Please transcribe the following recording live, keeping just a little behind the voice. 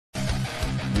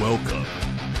Welcome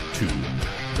to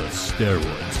the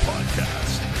Steroids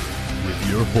Podcast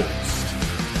with your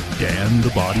host, Dan the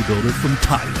Bodybuilder from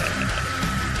Thailand.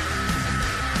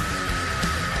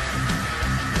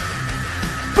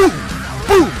 Boom!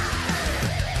 Boom!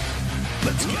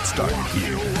 Let's get started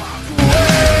here.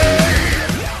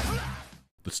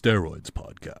 The Steroids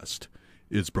Podcast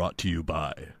is brought to you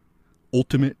by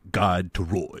Ultimate Guide to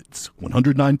Roids,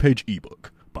 109-page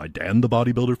ebook by Dan the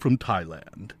Bodybuilder from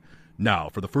Thailand. Now,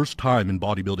 for the first time in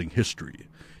bodybuilding history,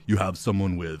 you have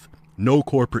someone with no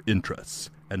corporate interests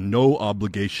and no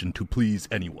obligation to please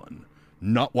anyone,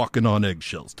 not walking on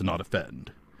eggshells to not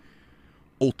offend.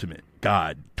 Ultimate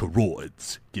Guide to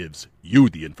Roids gives you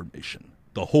the information,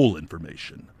 the whole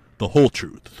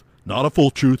truth, not a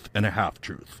full truth and a half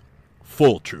truth,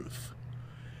 full truth.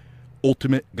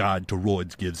 Ultimate Guide to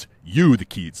Roids gives you the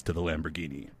keys to the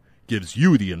Lamborghini, gives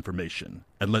you the information,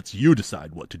 and lets you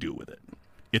decide what to do with it.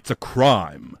 It's a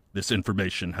crime this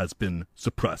information has been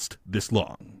suppressed this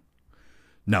long.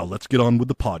 Now let's get on with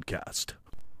the podcast.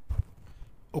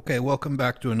 Okay, welcome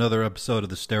back to another episode of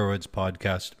the Steroids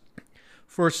Podcast.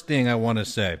 First thing I want to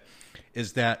say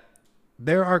is that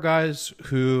there are guys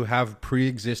who have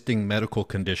pre-existing medical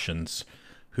conditions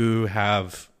who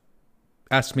have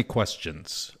asked me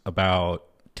questions about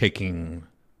taking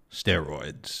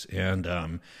steroids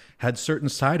and had certain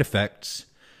side effects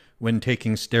when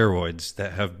taking steroids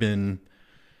that have been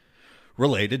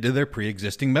related to their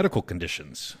pre-existing medical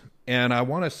conditions. And I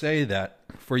want to say that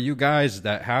for you guys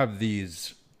that have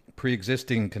these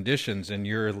pre-existing conditions and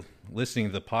you're listening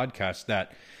to the podcast,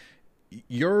 that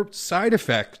your side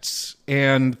effects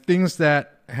and things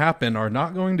that happen are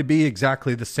not going to be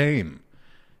exactly the same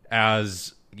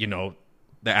as, you know,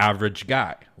 the average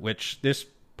guy, which this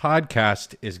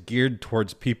podcast is geared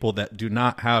towards people that do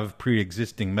not have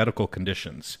pre-existing medical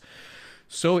conditions.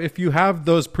 So if you have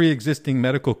those pre-existing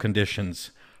medical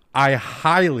conditions, I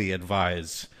highly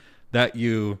advise that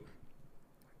you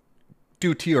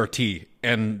do TRT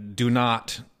and do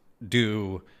not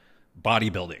do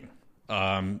bodybuilding.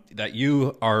 That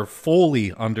you are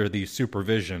fully under the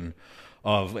supervision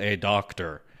of a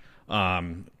doctor.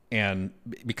 And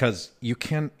because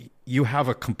you have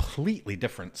a completely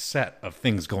different set of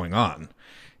things going on.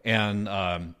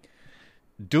 And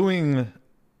doing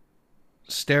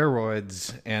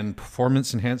steroids and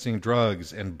performance-enhancing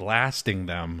drugs and blasting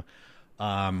them,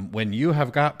 when you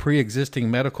have got pre-existing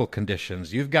medical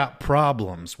conditions, you've got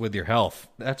problems with your health,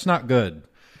 that's not good.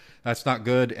 That's not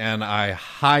good, and I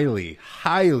highly,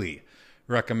 highly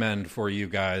recommend for you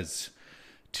guys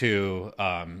to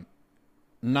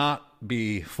not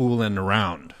be fooling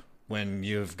around when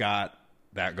you've got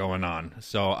that going on.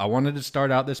 So I wanted to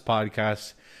start out this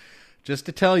podcast just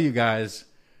to tell you guys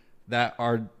that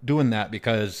are doing that,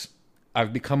 because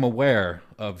I've become aware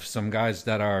of some guys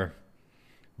that are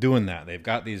doing that. They've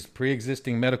got these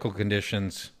pre-existing medical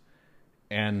conditions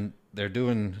and they're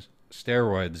doing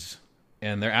steroids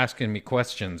and they're asking me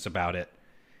questions about it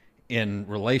in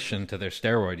relation to their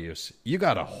steroid use. You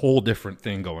got a whole different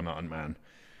thing going on, man.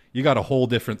 You got a whole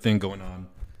different thing going on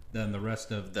than the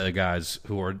rest of the guys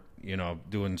who are, you know,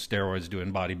 doing steroids,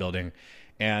 doing bodybuilding.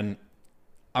 And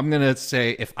I'm going to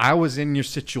say, if I was in your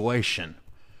situation,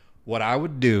 what I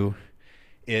would do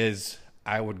is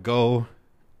I would go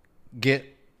get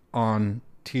on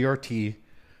TRT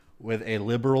with a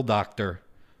liberal doctor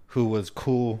who was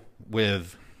cool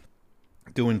with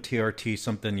doing TRT,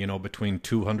 something, you know, between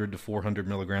 200 to 400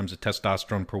 milligrams of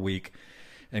testosterone per week,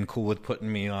 and cool with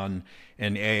putting me on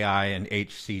an AI and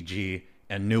HCG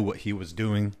and knew what he was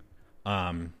doing.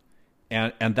 And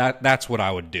that's what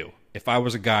I would do. If I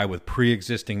was a guy with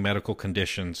pre-existing medical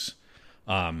conditions,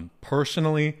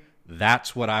 personally,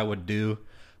 that's what I would do.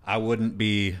 I wouldn't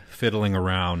be fiddling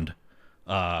around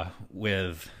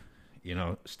with, you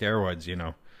know, steroids, you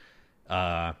know.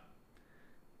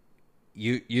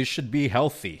 You should be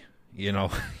healthy, you know.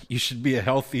 You should be a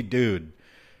healthy dude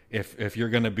if you're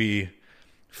going to be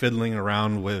fiddling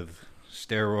around with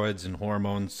steroids and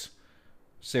hormones.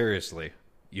 Seriously,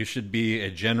 you should be a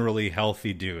generally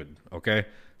healthy dude, okay?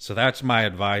 So that's my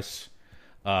advice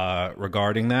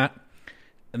regarding that.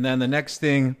 And then the next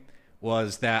thing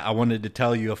was that I wanted to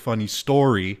tell you a funny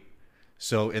story.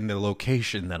 So in the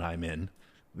location that I'm in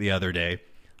the other day,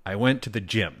 I went to the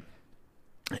gym.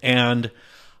 And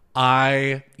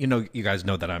you know, you guys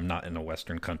know that I'm not in a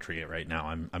Western country right now.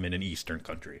 I'm in an Eastern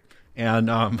country. And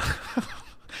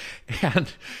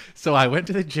and so I went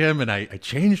to the gym and I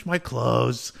changed my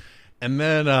clothes. And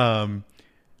then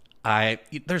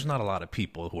there's not a lot of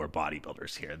people who are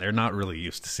bodybuilders here. They're not really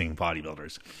used to seeing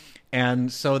bodybuilders.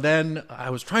 And so then I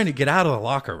was trying to get out of the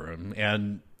locker room,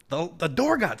 and the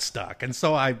door got stuck. And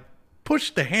so I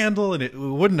pushed the handle and it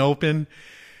wouldn't open.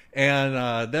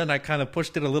 And then I kind of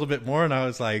pushed it a little bit more and I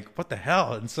was like, what the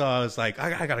hell? And so I was like,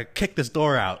 I got to kick this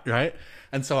door out, right?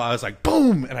 And so I was like,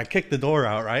 boom, and I kicked the door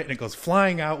out, right? And it goes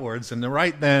flying outwards. And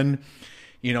right then,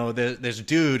 you know, this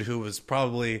dude who was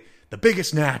probably the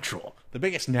biggest natural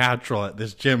at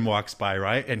this gym walks by,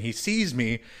 right? And he sees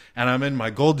me, and I'm in my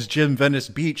Gold's Gym Venice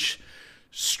Beach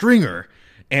stringer.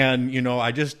 And, you know,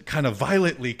 I just kind of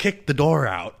violently kicked the door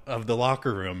out of the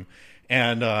locker room.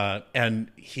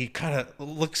 And he kind of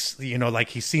looks, you know, like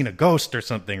he's seen a ghost or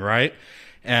something, right?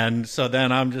 And so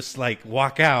then I'm just like,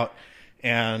 walk out,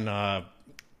 and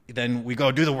then we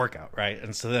go do the workout, right?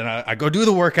 And so then I go do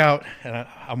the workout,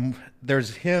 and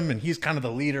there's him, and he's kind of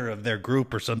the leader of their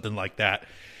group or something like that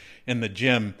in the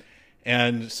gym.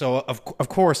 And so, of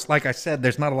course, like I said,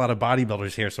 there's not a lot of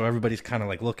bodybuilders here, so everybody's kind of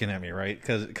like looking at me, right?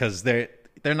 Because they're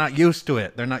not used to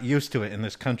it. They're not used to it in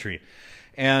this country.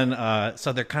 And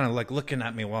so they're kind of like looking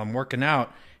at me while I'm working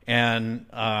out, and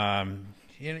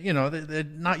you know, they're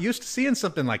not used to seeing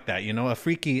something like that, you know, a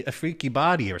freaky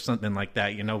body or something like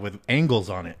that, you know, with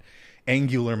angles on it,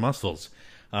 angular muscles.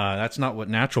 That's not what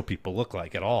natural people look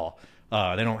like at all.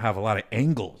 They don't have a lot of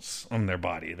angles on their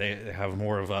body. They have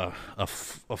more of a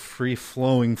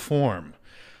free-flowing form.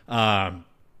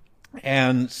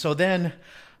 And so then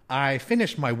I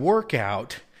finished my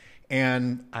workout,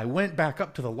 and I went back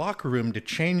up to the locker room to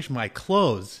change my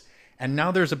clothes. And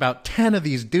now there's about 10 of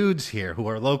these dudes here who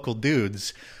are local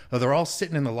dudes. They're all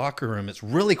sitting in the locker room. It's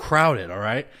really crowded, all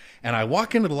right? And I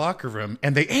walk into the locker room,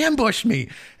 and they ambush me.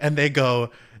 And they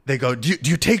go, do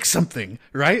you take something,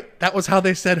 right? That was how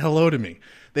they said hello to me.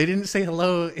 They didn't say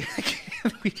hello.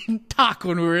 We didn't talk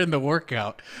when we were in the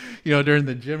workout, you know, during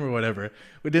the gym or whatever.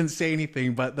 We didn't say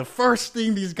anything. But the first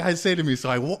thing these guys say to me, so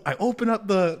I open up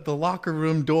the locker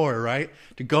room door, right,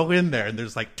 to go in there. And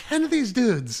there's like 10 of these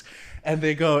dudes. And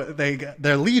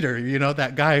their leader, you know,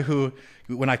 that guy who,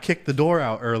 when I kicked the door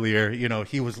out earlier, you know,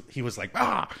 he was like,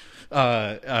 a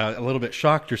little bit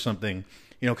shocked or something,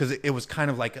 you know, because it was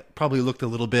kind of like, probably looked a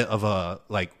little bit of a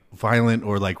like violent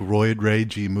or like roid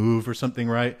ragey move or something,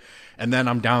 right? And then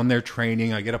I'm down there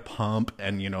training, I get a pump,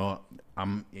 and, you know,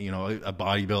 I'm, you know, a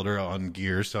bodybuilder on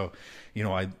gear, so, you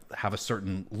know, I have a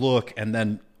certain look, and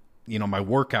then, you know, my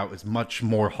workout is much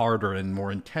more harder and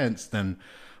more intense than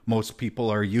most people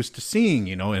are used to seeing,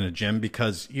 you know, in a gym,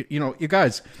 because, you know, you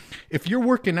guys, if you're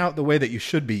working out the way that you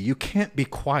should be, you can't be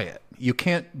quiet. You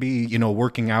can't be, you know,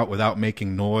 working out without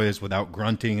making noise, without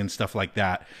grunting and stuff like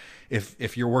that.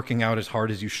 If you're working out as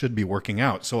hard as you should be working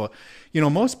out. So, you know,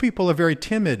 most people are very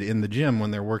timid in the gym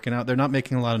when they're working out. They're not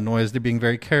making a lot of noise. They're being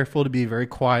very careful to be very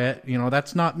quiet. You know,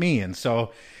 that's not me. And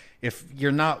so if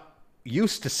you're not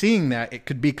used to seeing that, it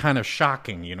could be kind of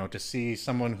shocking, you know, to see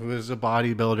someone who is a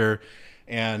bodybuilder,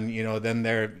 and, you know, then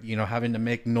they're, you know, having to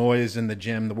make noise in the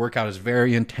gym. The workout is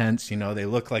very intense. You know, they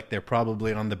look like they're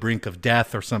probably on the brink of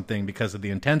death or something because of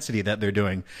the intensity that they're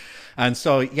doing. And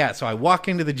so, yeah, so I walk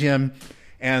into the gym,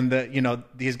 and, you know,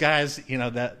 these guys, you know,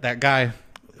 that guy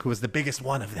who was the biggest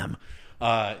one of them,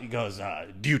 he goes,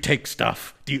 do you take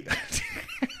stuff? Do you...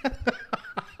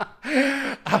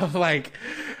 I'm like,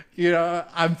 you know,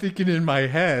 I'm thinking in my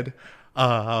head,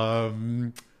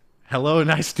 hello,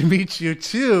 nice to meet you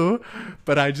too.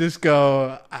 But I just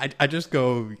go,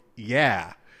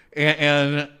 yeah.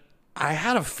 And I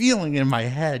had a feeling in my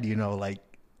head, you know, like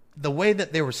the way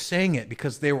that they were saying it,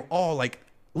 because they were all like,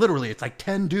 literally, it's like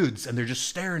 10 dudes, and they're just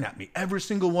staring at me, every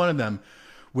single one of them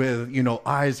with, you know,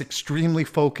 eyes extremely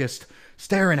focused,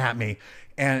 staring at me.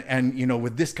 And, you know,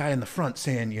 with this guy in the front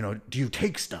saying, you know, do you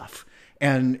take stuff?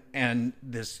 And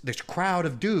this crowd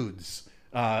of dudes,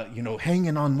 you know,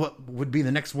 hanging on what would be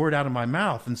the next word out of my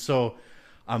mouth. And so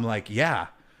I'm like, yeah,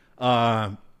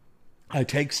 I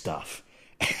take stuff.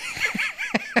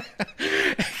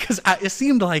 Because it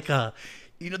seemed like,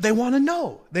 you know, they want to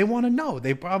know. They want to know.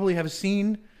 They probably have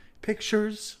seen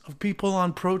pictures of people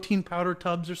on protein powder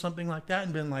tubs or something like that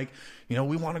and been like, you know,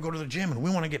 we want to go to the gym and we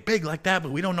want to get big like that,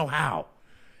 but we don't know how.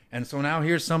 And so now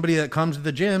here's somebody that comes to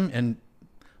the gym and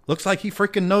looks like he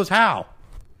freaking knows how.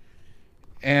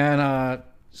 And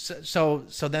so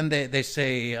then they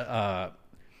say,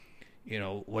 you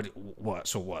know, what,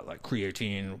 like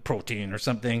creatine, protein or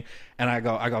something. And I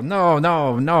go, no,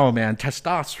 man,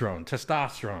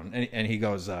 testosterone. And he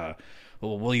goes, well,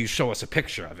 will you show us a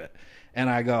picture of it? And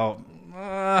I go,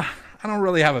 I don't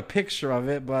really have a picture of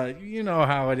it, but you know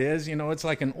how it is. You know, it's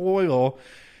like an oil,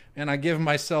 and I give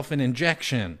myself an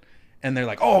injection. And they're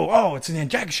like, oh, it's an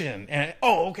injection. And,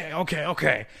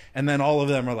 okay. And then all of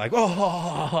them are like,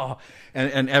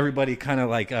 and everybody kind of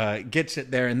like gets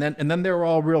it there. And then they were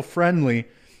all real friendly.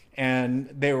 and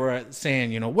they were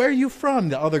saying, where are you from?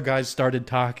 The other guys started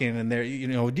talking, and they're,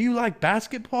 do you like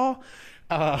basketball?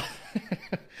 Uh,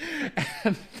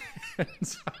 and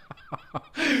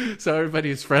so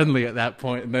everybody's friendly at that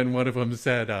point, and then one of them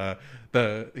said,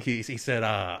 he said,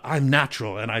 I'm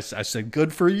natural, and I said,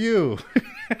 good for you.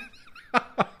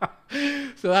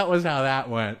 So that was how that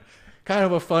went. Kind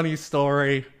of a funny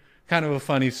story. Start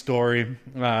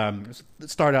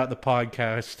out the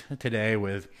podcast today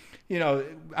with,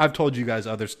 I've told you guys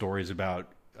other stories about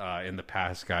in the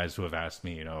past, guys who have asked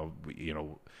me,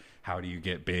 how do you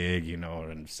get big,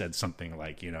 and said something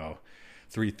like,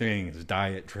 3 things: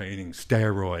 diet, training,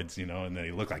 steroids, and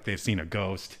they look like they've seen a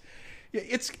ghost.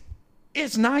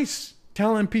 It's nice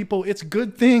telling people it's a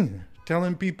good thing.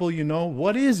 Telling people,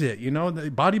 what is it? The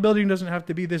bodybuilding doesn't have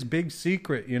to be this big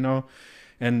secret, and,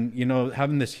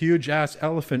 having this huge ass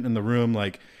elephant in the room,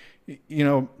 like,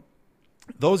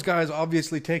 those guys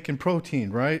obviously taking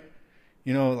protein, right?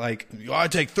 Like, I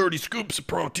take 30 scoops of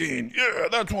protein. Yeah,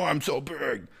 that's why I'm so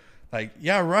big. Like,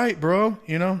 yeah, right, bro.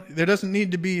 There doesn't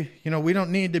need to be, we don't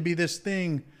need to be this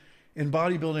thing in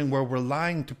bodybuilding where we're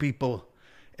lying to people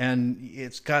and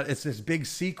it's this big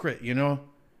secret,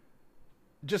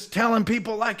 just telling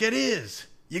people like it is.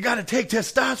 You got to take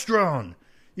testosterone.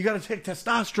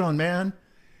 Man.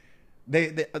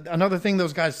 They another thing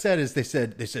those guys said is they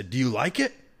said, do you like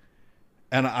it?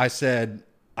 And I said,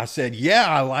 yeah,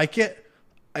 I like it.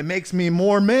 It makes me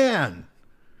more man.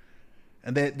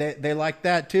 And they like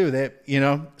that too.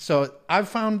 So I've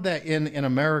found that in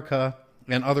America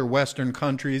and other Western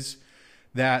countries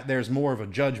that there's more of a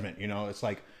judgment. It's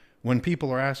like when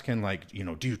people are asking, like,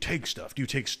 do you take stuff? Do you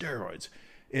take steroids?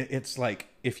 It's like,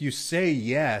 if you say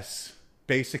yes,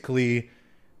 basically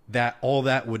that all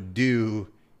that would do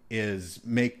is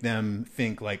make them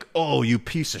think like, oh, you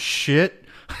piece of shit.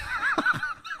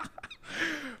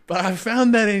 But I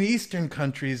found that in Eastern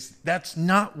countries, that's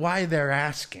not why they're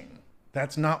asking.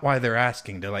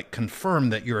 To like confirm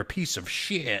that you're a piece of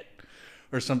shit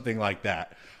or something like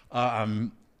that.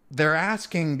 They're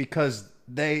asking because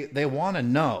they want to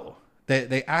know.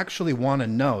 They actually want to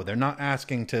know. They're not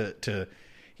asking to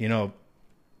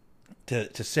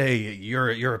say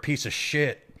you're a piece of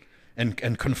shit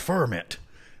and confirm it.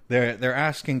 They're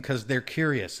asking because they're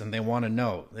curious and they want to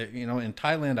know. In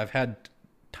Thailand, I've had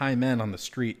Thai men on the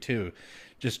street too,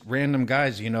 just random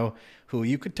guys, who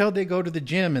you could tell they go to the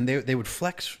gym and they would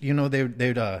flex. They'd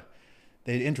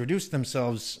introduce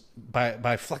themselves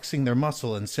by flexing their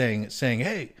muscle and saying,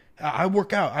 hey, I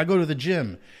work out, I go to the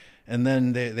gym. And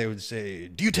then they would say,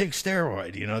 do you take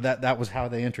steroid? That was how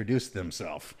they introduced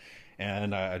themselves.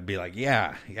 And I'd be like,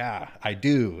 yeah, I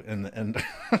do. And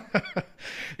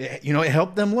it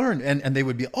helped them learn. And they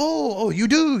would be, oh, you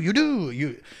do. Do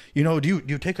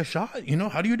you take a shot?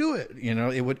 How do you do it?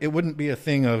 It wouldn't be a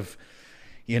thing of,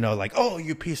 like, oh,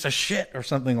 you piece of shit or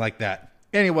something like that.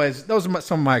 Anyways, those are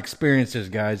some of my experiences,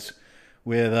 guys,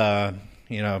 with,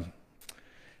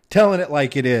 telling it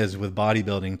like it is with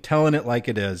bodybuilding, telling it like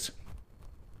it is.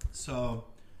 So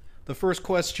the first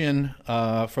question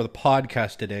for the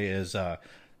podcast today is,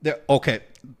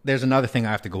 there's another thing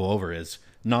I have to go over is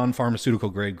non-pharmaceutical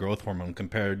grade growth hormone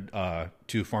compared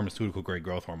to pharmaceutical grade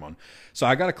growth hormone. So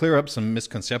I got to clear up some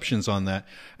misconceptions on that.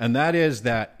 And that is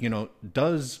that,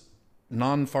 does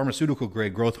non-pharmaceutical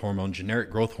grade growth hormone, generic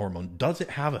growth hormone, does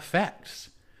it have effects?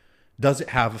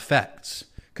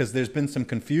 Because there's been some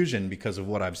confusion because of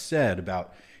what I've said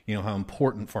about, how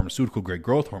important pharmaceutical grade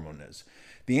growth hormone is.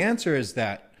 The answer is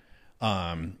that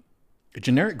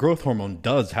generic growth hormone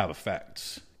does have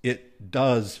effects. It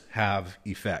does have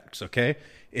effects, okay?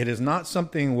 It is not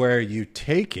something where you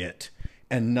take it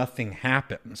and nothing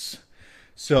happens.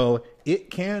 So it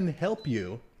can help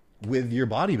you with your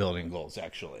bodybuilding goals,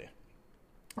 actually.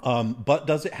 But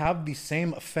does it have the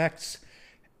same effects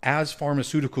as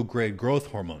pharmaceutical grade growth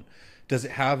hormone? Does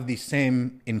it have the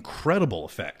same incredible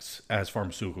effects as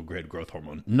pharmaceutical grade growth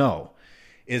hormone? No.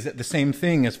 Is it the same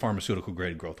thing as pharmaceutical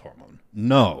grade growth hormone?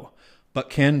 No. But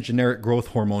can generic growth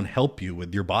hormone help you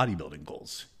with your bodybuilding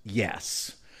goals?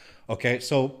 Yes. Okay,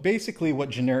 so basically what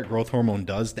generic growth hormone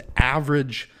does, the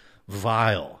average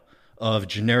vial of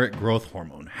generic growth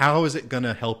hormone, how is it going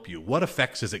to help you? What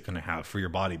effects is it going to have for your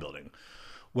bodybuilding?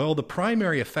 Well, the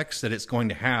primary effects that it's going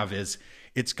to have is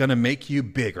it's going to make you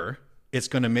bigger. It's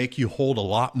going to make you hold a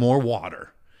lot more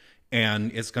water.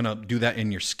 And it's going to do that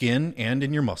in your skin and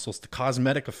in your muscles. The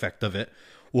cosmetic effect of it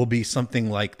will be something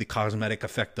like the cosmetic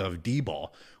effect of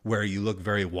D-ball, where you look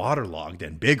very waterlogged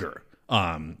and bigger,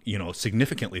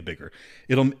 significantly bigger.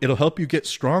 It'll help you get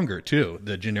stronger too,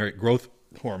 the generic growth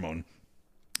hormone.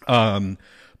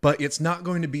 but it's not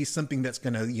going to be something that's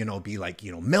going to, be like,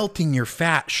 melting your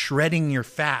fat, shredding your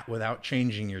fat without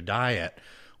changing your diet,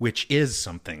 which is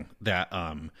something that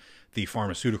the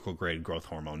pharmaceutical grade growth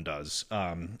hormone does.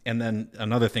 And then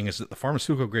another thing is that the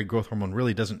pharmaceutical grade growth hormone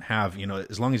really doesn't have,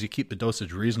 as long as you keep the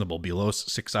dosage reasonable, below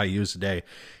 6 IUs a day,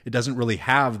 it doesn't really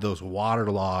have those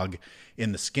waterlog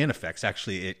in the skin effects.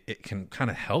 Actually, it can kind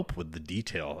of help with the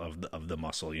detail of the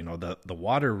muscle. The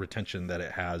water retention that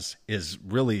it has is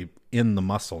really in the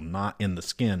muscle, not in the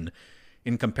skin,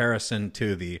 in comparison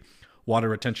to the water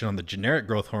retention on the generic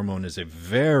growth hormone is a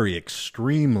very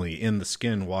extremely in the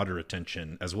skin water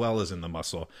retention as well as in the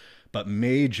muscle, but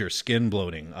major skin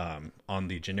bloating on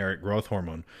the generic growth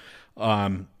hormone.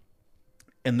 And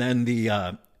then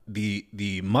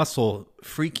the muscle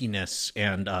freakiness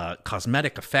and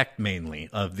cosmetic effect mainly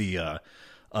of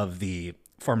the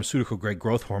pharmaceutical grade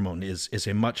growth hormone is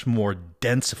a much more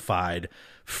densified,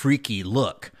 freaky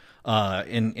look.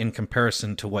 In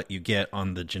comparison to what you get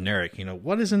on the generic.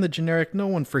 What is in the generic? No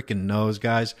one freaking knows,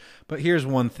 guys. But here's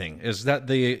one thing, is that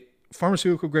the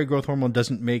pharmaceutical grade growth hormone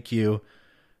doesn't make you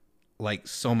like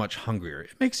so much hungrier.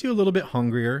 It makes you a little bit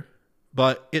hungrier,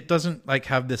 but it doesn't like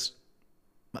have this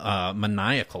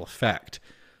maniacal effect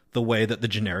the way that the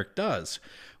generic does,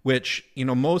 which,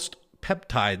 most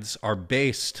peptides are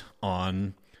based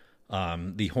on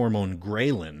the hormone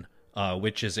ghrelin,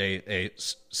 which is a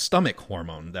stomach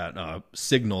hormone that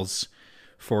signals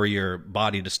for your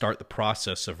body to start the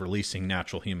process of releasing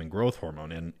natural human growth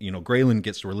hormone. And, ghrelin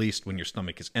gets released when your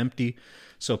stomach is empty.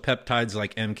 So peptides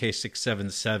like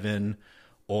MK677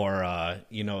 or,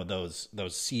 those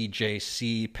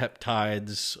CJC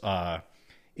peptides,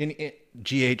 in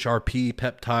GHRP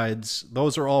peptides,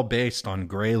 those are all based on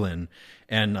ghrelin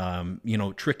and,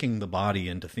 tricking the body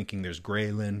into thinking there's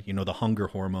ghrelin, the hunger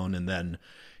hormone, and then,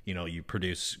 you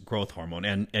produce growth hormone.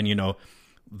 And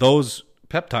those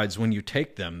peptides, when you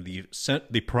take them,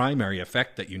 the primary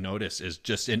effect that you notice is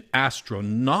just an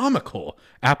astronomical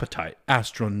appetite,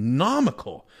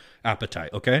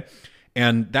 okay?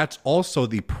 And that's also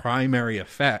the primary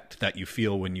effect that you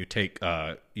feel when you take,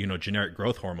 generic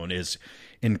growth hormone is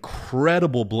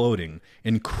incredible bloating,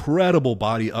 incredible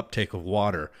body uptake of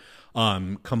water,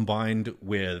 combined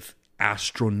with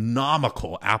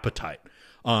astronomical appetite.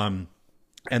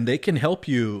 And they can help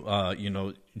you,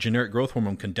 generic growth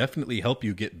hormone can definitely help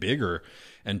you get bigger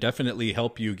and definitely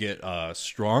help you get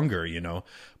stronger,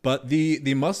 But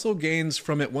the muscle gains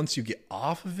from it once you get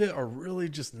off of it are really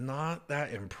just not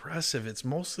that impressive. It's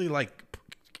mostly like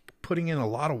putting in a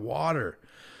lot of water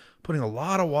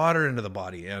into the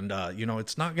body. And,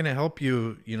 it's not going to help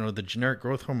you, the generic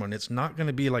growth hormone. It's not going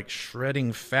to be like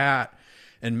shredding fat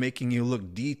and making you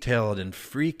look detailed and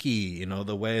freaky,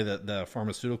 the way that the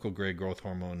pharmaceutical grade growth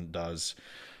hormone does.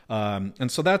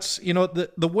 And so that's,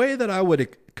 the way that I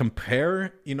would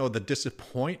compare, the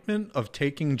disappointment of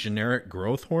taking generic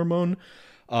growth hormone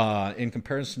in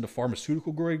comparison to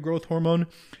pharmaceutical grade growth hormone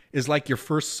is like your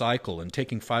first cycle and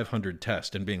taking 500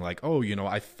 tests and being like, oh,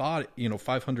 I thought,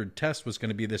 500 tests was going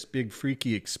to be this big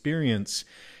freaky experience.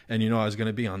 And, I was going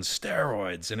to be on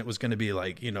steroids and it was going to be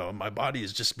like, my body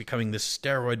is just becoming this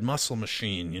steroid muscle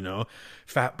machine,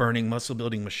 fat burning muscle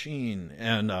building machine.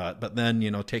 And, but then,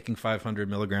 taking 500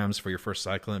 milligrams for your first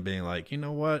cycle and being like,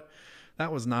 what,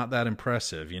 that was not that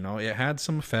impressive. It had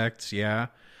some effects. Yeah.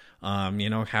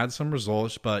 Had some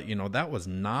results, but, that was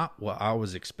not what I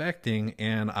was expecting.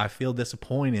 And I feel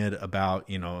disappointed about,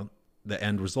 the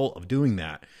end result of doing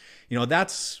that.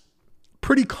 That's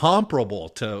pretty comparable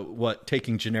to what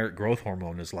taking generic growth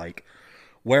hormone is like.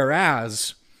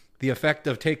 Whereas the effect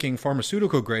of taking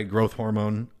pharmaceutical grade growth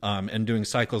hormone and doing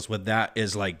cycles with that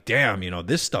is like, damn,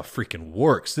 this stuff freaking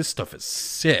works. This stuff is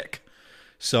sick.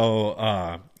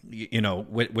 So,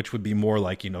 which would be more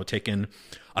like, taking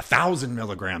 1,000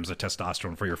 milligrams of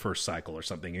testosterone for your first cycle or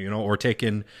something, or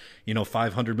taking,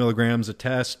 500 milligrams of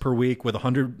test per week with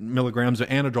 100 milligrams of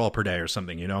Anadrol per day or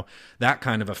something, that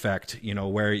kind of effect,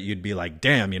 where you'd be like,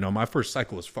 damn, my first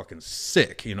cycle was fucking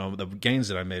sick. The gains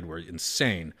that I made were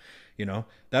insane.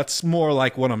 That's more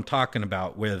like what I'm talking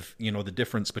about with, the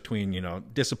difference between,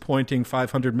 disappointing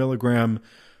 500 milligram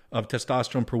of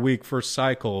testosterone per week first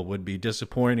cycle would be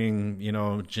disappointing,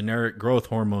 generic growth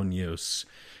hormone use.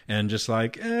 And just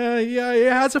like, yeah,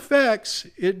 it has effects.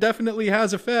 It definitely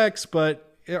has effects,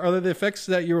 but are they the effects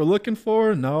that you were looking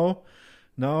for? No.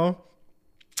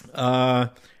 And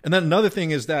then another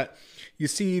thing is that you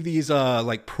see these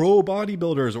like pro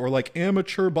bodybuilders or like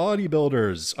amateur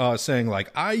bodybuilders saying like,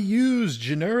 I use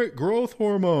generic growth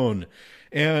hormone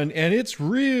and it's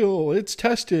real, it's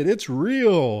tested, it's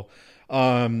real.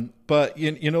 But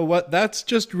you know what? That's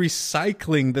just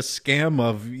recycling the scam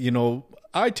of,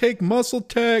 I take Muscle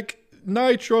Tech,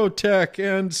 Nitro Tech,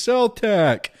 and Cell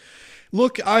Tech.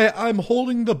 Look, I'm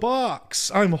holding the box.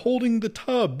 I'm holding the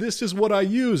tub. This is what I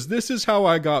use. This is how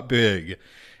I got big.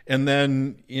 And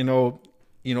then, a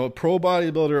pro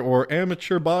bodybuilder or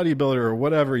amateur bodybuilder or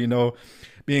whatever,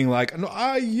 being like, no,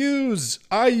 I use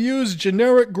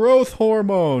generic growth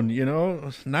hormone,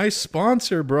 nice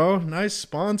sponsor, bro. Nice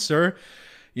sponsor.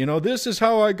 This is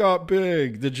how I got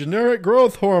big. The generic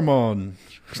growth hormone.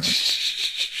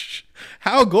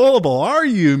 How gullible are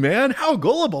you, man? How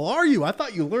gullible are you? I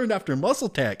thought you learned after Muscle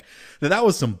Tech that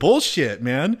was some bullshit,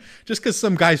 man. Just because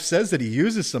some guy says that he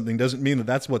uses something doesn't mean that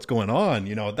that's what's going on.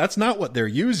 That's not what they're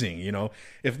using.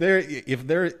 If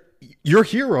they're your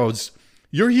heroes,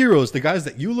 the guys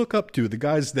that you look up to, the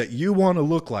guys that you want to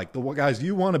look like, the guys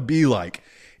you want to be like,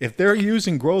 if they're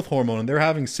using growth hormone and they're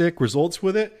having sick results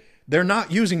with it, they're not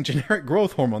using generic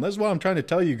growth hormone. That's what I'm trying to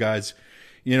tell you guys.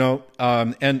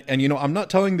 I'm not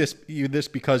telling you this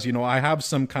because, I have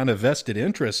some kind of vested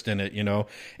interest in it,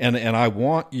 and I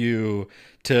want you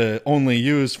to only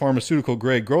use pharmaceutical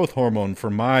grade growth hormone for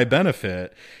my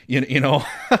benefit, because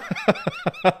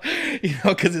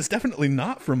it's definitely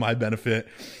not for my benefit.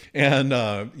 And,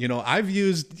 I've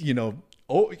used,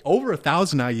 over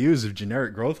 1,000 IUs of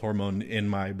generic growth hormone in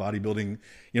my bodybuilding,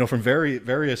 from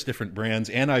various different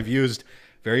brands. And I've used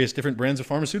various different brands of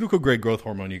pharmaceutical grade growth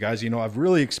hormone, you guys. I've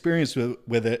really experienced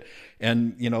with it,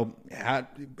 and,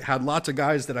 had lots of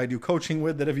guys that I do coaching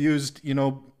with that have used,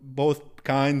 both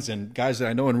kinds, and guys that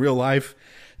I know in real life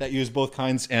that use both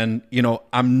kinds. And,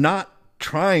 I'm not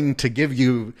trying to give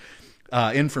you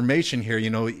information here,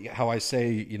 how I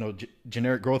say,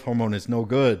 generic growth hormone is no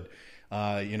good.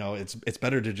 It's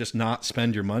better to just not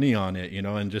spend your money on it,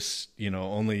 and just,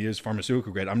 only use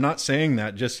pharmaceutical grade. I'm not saying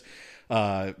that just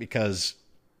because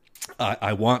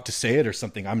I want to say it or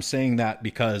something. I'm saying that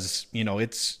because,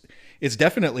 it's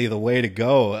definitely the way to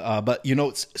go. But,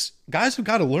 guys have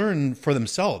got to learn for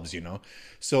themselves,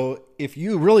 So if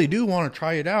you really do want to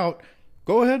try it out,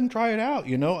 go ahead and try it out.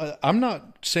 I'm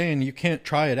not saying you can't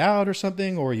try it out or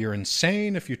something, or you're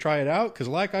insane if you try it out. Because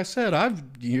like I said, I've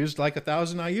used like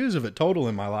 1,000 IUs of it total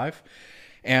in my life.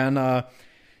 And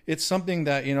it's something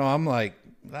that, I'm like,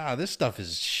 this stuff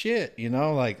is shit,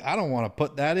 like I don't want to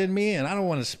put that in me, and I don't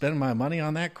want to spend my money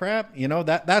on that crap.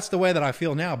 That's the way that I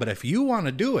feel now. But if you want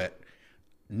to do it,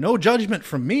 no judgment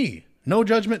from me,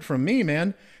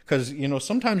 man. Because,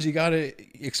 sometimes you got to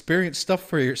experience stuff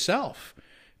for yourself.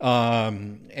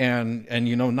 And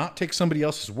not take somebody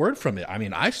else's word from it. I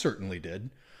mean, I certainly did.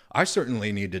 I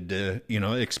certainly needed to,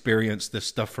 experience this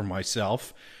stuff for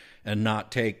myself and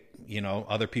not take,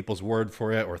 other people's word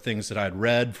for it, or things that I'd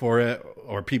read for it,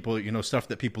 or people, stuff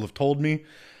that people have told me.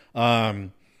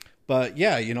 But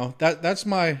yeah, that's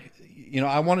my,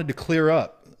 I wanted to clear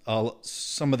up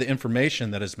some of the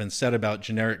information that has been said about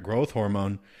generic growth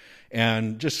hormone,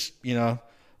 and just,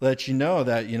 let you know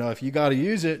that, if you got to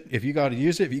use it, if you got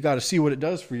to see what it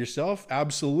does for yourself,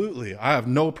 absolutely. I have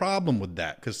no problem with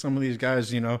that, because some of these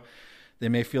guys, they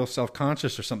may feel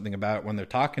self-conscious or something about it when they're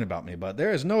talking about me, but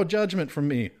there is no judgment from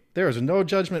me. There is no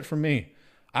judgment from me.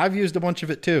 I've used a bunch of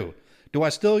it too. Do I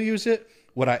still use it?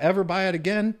 Would I ever buy it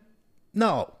again?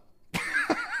 No.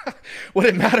 Would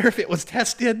it matter if it was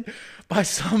tested by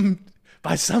some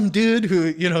dude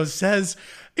who, says,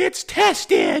 it's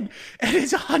tested and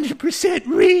it's 100%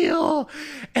 real,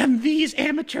 and these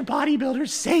amateur bodybuilders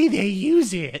say they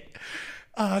use it,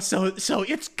 so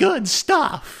it's good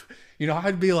stuff.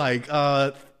 I'd be like,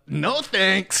 no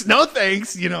thanks,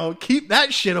 keep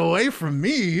that shit away from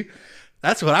me.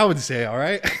 That's what I would say. All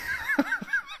right.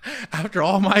 After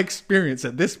all my experience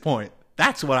at this point,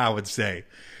 that's what I would say.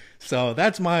 So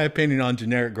that's my opinion on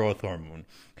generic growth hormone.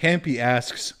 Hampy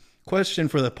asks, question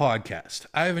for the podcast.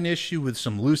 I have an issue with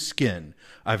some loose skin.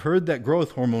 I've heard that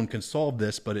growth hormone can solve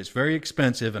this, but it's very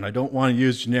expensive and I don't want to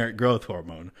use generic growth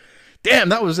hormone. Damn,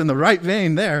 that was in the right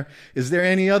vein there. Is there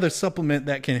any other supplement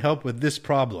that can help with this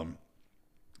problem?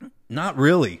 Not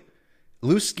really.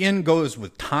 Loose skin goes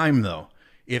with time, though.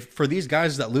 If for these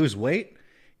guys that lose weight,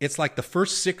 it's like the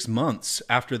first 6 months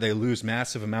after they lose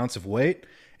massive amounts of weight.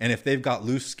 And if they've got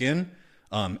loose skin,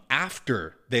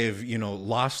 after they've,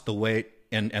 lost the weight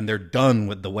and they're done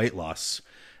with the weight loss,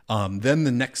 then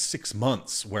the next 6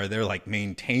 months where they're like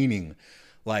maintaining,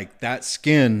 like that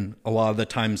skin a lot of the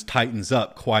times tightens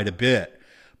up quite a bit.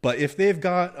 But if they've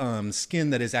got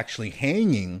skin that is actually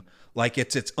hanging, like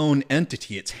it's its own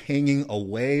entity, it's hanging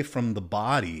away from the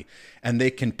body, and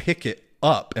they can pick it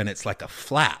up and it's like a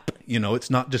flap, it's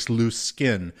not just loose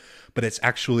skin, but it's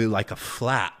actually like a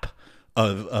flap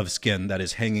of skin that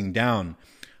is hanging down.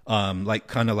 like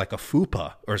kind of like a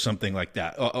fupa or something like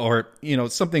that, or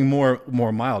something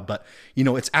more mild. But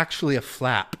it's actually a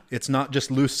flap. It's not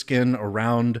just loose skin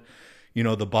around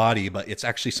the body, but it's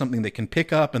actually something they can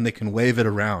pick up and they can wave it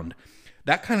around.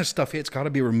 That kind of stuff, it's got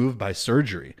to be removed by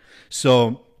surgery.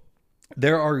 So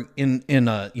there are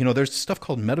there's stuff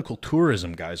called medical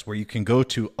tourism, guys, where you can go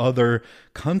to other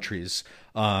countries,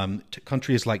 to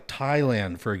countries like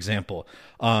Thailand, for example,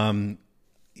 where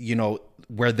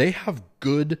they have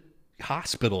good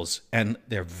hospitals and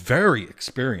they're very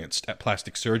experienced at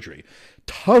plastic surgery.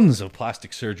 Tons of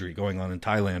plastic surgery going on in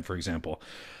Thailand, for example.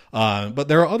 But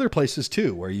there are other places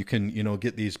too where you can,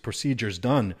 get these procedures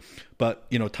done. But,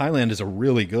 Thailand is a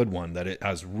really good one, that it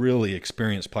has really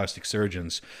experienced plastic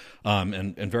surgeons,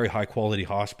 and very high quality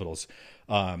hospitals,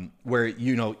 where,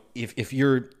 if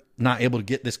you're not able to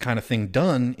get this kind of thing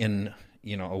done in,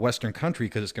 a Western country,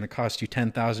 because it's going to cost you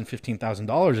 $10,000,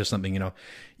 $15,000 or something,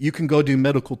 you can go do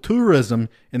medical tourism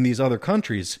in these other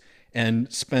countries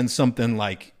and spend something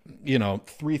like,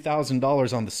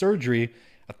 $3,000 on the surgery,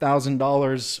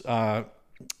 $1,000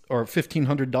 or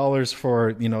 $1,500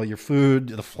 for your food,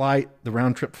 the flight, the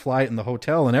round trip flight, and the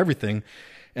hotel and everything,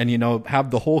 and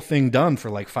have the whole thing done for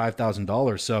like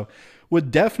 $5,000. So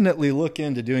would definitely look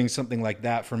into doing something like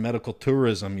that for medical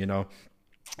tourism.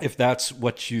 If that's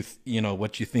what you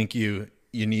think you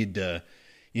need to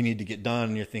get done,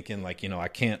 and you're thinking like, I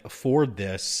can't afford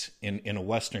this in a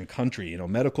Western country.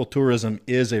 Medical tourism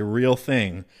is a real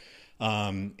thing.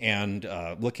 And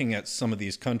looking at some of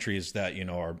these countries that,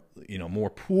 are, more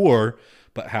poor,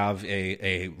 but have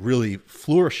a really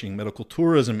flourishing medical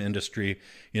tourism industry,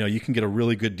 you can get a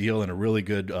really good deal and a really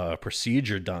good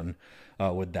procedure done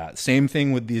with that. Same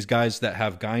thing with these guys that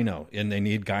have gyno and they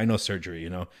need gyno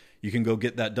surgery. You can go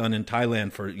get that done in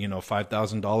Thailand for,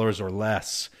 $5,000 or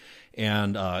less.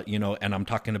 And, and I'm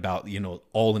talking about,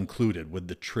 all included with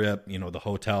the trip, the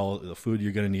hotel, the food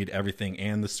you're going to need, everything,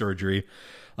 and the surgery.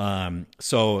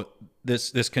 So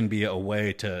this can be a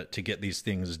way to get these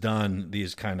things done,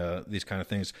 these kind of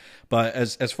things. But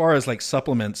as far as like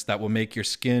supplements that will make your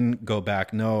skin go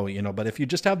back, no, but if you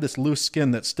just have this loose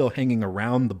skin that's still hanging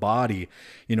around the body,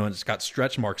 and it's got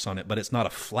stretch marks on it, but it's not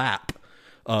a flap,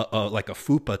 like a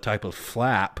fupa type of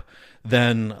flap,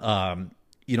 then,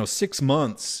 6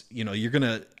 months, you're going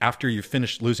to, after you've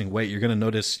finished losing weight, you're going to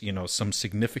notice, some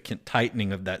significant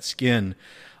tightening of that skin,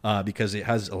 because it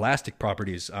has elastic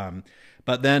properties.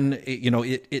 But then,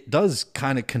 it does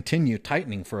kind of continue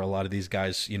tightening for a lot of these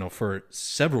guys, for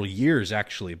several years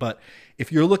actually. But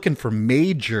if you're looking for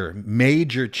major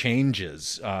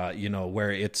changes,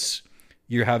 where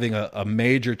you're having a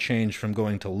major change from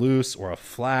going to loose or a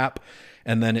flap,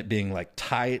 and then it being like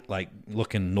tight, like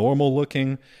looking normal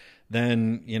looking,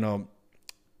 then, you're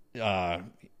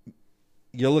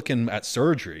looking at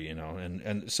surgery,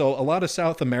 and so a lot of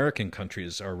South American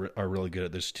countries are really good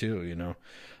at this too.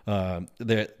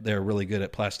 They're really good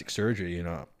at plastic surgery.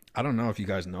 I don't know if you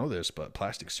guys know this, but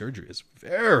plastic surgery is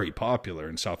very popular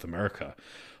in South America.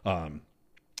 A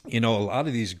lot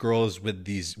of these girls with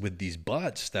these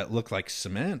butts that look like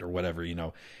cement or whatever,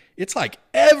 it's like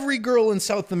every girl in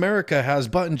South America has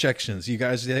butt injections. You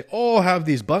guys, they all have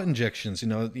these butt injections.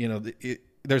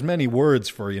 There's many words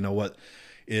for what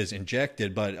is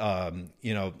injected, but a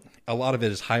lot of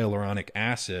it is hyaluronic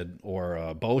acid or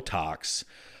Botox,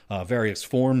 various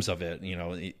forms of it.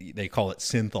 They call it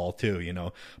synthol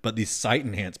too. But these site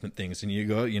enhancement things, and you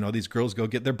go, these girls go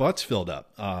get their butts filled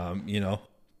up.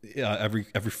 Every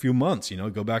few months,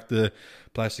 go back to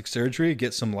plastic surgery,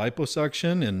 get some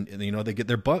liposuction, and they get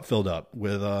their butt filled up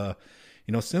with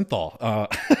synthol.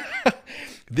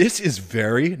 This is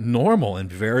very normal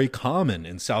and very common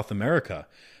in South America.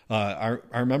 I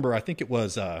remember, I think it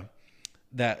was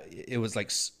that it was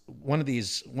like one of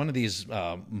these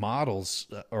models,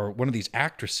 or one of these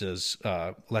actresses,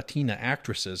 Latina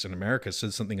actresses in America,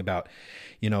 said something about,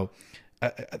 it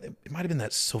might have been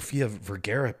that Sofia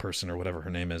Vergara person or whatever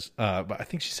her name is. But I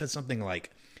think she said something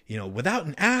like, without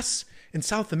an ass in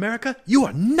South America, you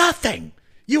are nothing.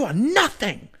 You are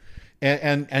nothing.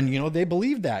 And they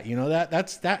believe that,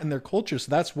 that's that in their culture. So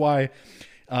that's why,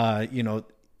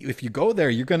 if you go there,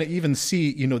 you're going to even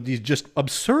see, these just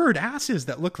absurd asses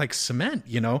that look like cement,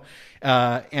 and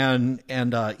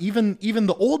even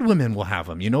the old women will have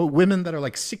them, women that are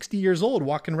like 60 years old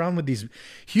walking around with these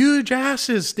huge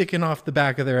asses sticking off the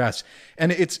back of their ass.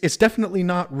 And it's definitely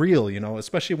not real,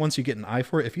 especially once you get an eye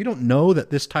for it. If you don't know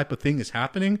that this type of thing is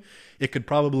happening, it could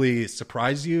probably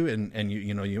surprise you. And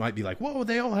you might be like, whoa,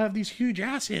 they all have these huge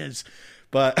asses,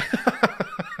 but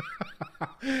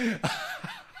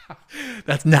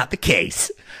that's not the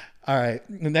case. All right.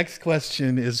 The next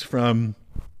question is from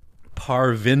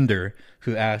Parvinder,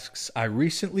 who asks, I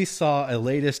recently saw a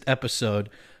latest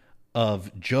episode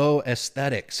of Joe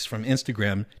Aesthetics from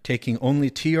Instagram taking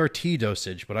only TRT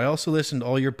dosage, but I also listened to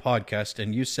all your podcasts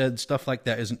and you said stuff like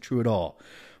that isn't true at all.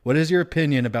 What is your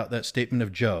opinion about that statement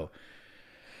of Joe?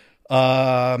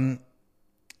 Yeah,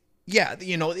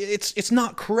 you know, it's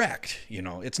not correct. You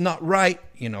know, it's not right.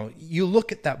 You know, you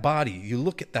look at that body.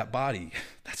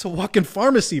 That's a walking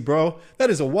pharmacy, bro. That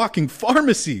is a walking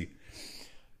pharmacy.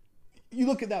 You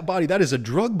look at that body. That is a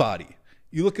drug body.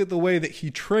 You look at the way that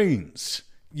he trains.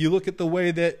 You look at the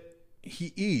way that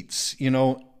he eats. You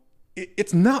know,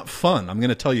 it's not fun. I'm going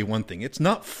to tell you one thing. It's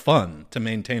not fun to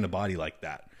maintain a body like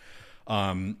that.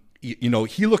 You know,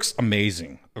 he looks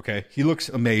amazing. Okay, he looks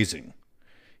amazing.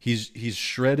 He's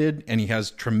shredded and he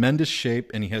has tremendous shape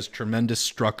and he has tremendous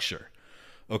structure.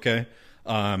 Okay,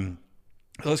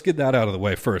 let's get that out of the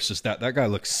way first. Is that guy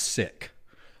looks sick.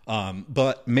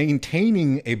 But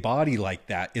maintaining a body like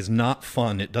that is not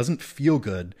fun. It doesn't feel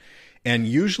good. And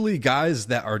usually guys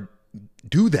that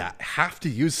do that have to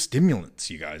use stimulants.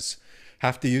 You guys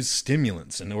have to use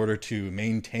stimulants in order to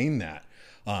maintain that.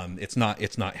 It's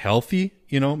not healthy,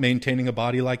 you know, maintaining a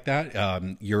body like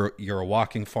that. You're a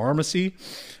walking pharmacy.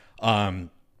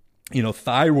 You know,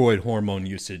 thyroid hormone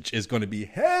usage is going to be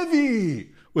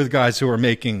heavy with guys who are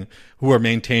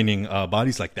maintaining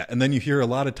bodies like that. And then you hear a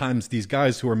lot of times these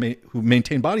guys who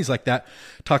maintain bodies like that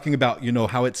talking about, you know,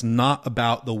 how it's not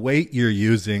about the weight you're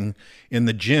using in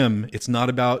the gym. It's not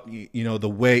about, you know, the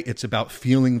weight. It's about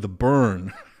feeling the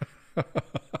burn.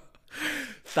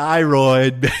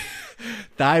 Thyroid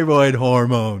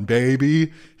hormone,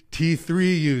 baby.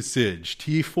 T3 usage,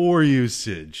 T4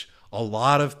 usage, a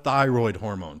lot of thyroid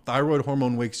hormone. Thyroid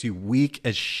hormone makes you weak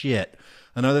as shit.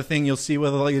 Another thing you'll see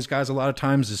with all these guys a lot of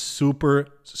times is super,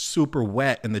 super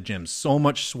wet in the gym. So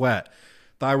much sweat.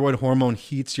 Thyroid hormone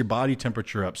heats your body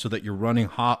temperature up so that you're running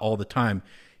hot all the time.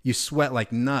 You sweat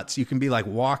like nuts. You can be like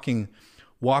walking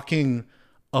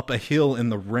up a hill in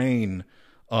the rain,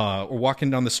 or walking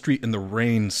down the street in the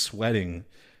rain sweating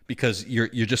because you're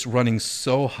just running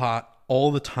so hot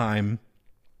all the time.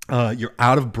 You're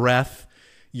out of breath.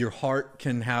 Your heart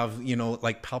can have, you know,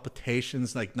 like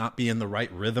palpitations, like not be in the right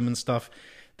rhythm and stuff.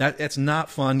 That's not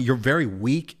fun. You're very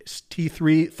weak.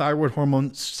 T3 thyroid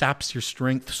hormone saps your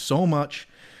strength so much.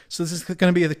 So this is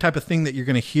going to be the type of thing that you're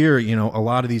going to hear, you know, a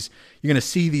lot of these, you're going to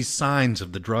see these signs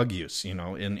of the drug use, you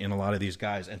know, in a lot of these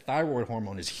guys. And thyroid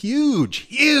hormone is huge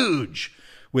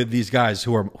with these guys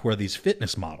who are these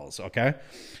fitness models. Okay.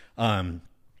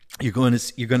 You're going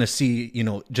to see, you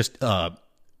know, just,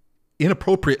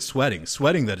 inappropriate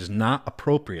sweating that is not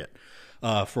appropriate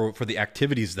for the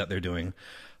activities that they're doing.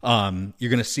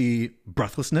 You're going to see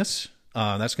breathlessness.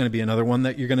 That's going to be another one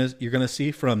that you're going to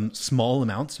see from small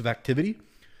amounts of activity.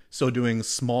 So doing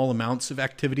small amounts of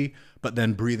activity, but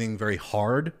then breathing very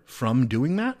hard from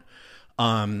doing that.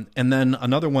 And then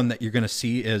another one that you're going to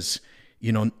see is,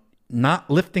 you know, not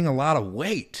lifting a lot of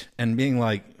weight and being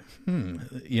like,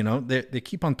 you know, they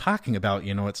keep on talking about,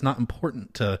 you know, it's not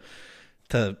important to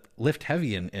lift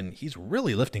heavy and he's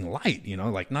really lifting light, you know,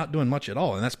 like not doing much at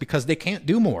all. And that's because they can't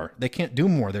do more.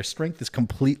 Their strength is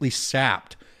completely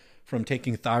sapped from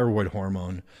taking thyroid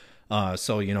hormone.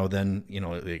 So, you know, then, you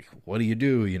know, like, what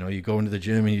do? You know, you go into the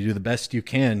gym and you do the best you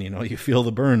can, you know, you feel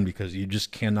the burn because you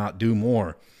just cannot do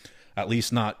more, at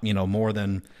least not, you know, more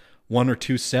than 1 or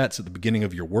 2 sets at the beginning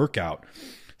of your workout.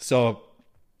 So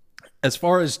as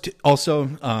far as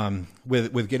also,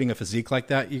 with getting a physique like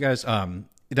that, you guys,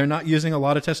 they're not using a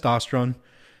lot of testosterone.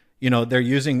 You know, they're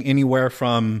using anywhere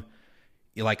from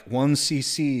like 1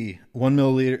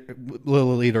 milliliter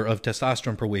of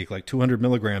testosterone per week, like 200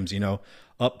 milligrams, you know,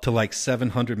 up to like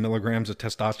 700 milligrams of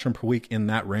testosterone per week, in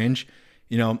that range.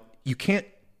 You know, you can't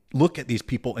look at these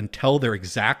people and tell their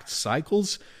exact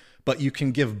cycles, but you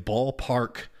can give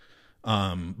ballpark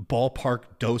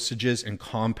dosages and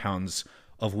compounds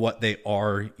of what they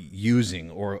are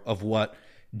using, or of what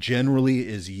generally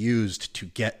is used to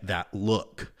get that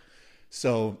look.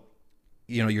 So,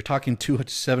 you know, you're talking 200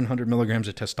 to 700 milligrams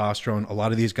of testosterone. A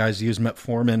lot of these guys use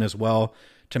metformin as well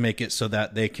to make it so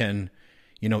that they can,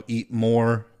 you know, eat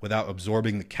more without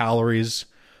absorbing the calories.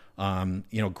 You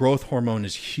know, growth hormone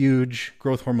is huge.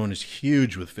 Growth hormone is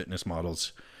huge with fitness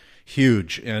models.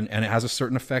 Huge. And it has a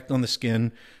certain effect on the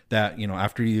skin that, you know,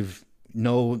 after you've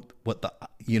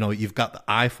got the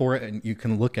eye for it and you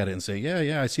can look at it and say,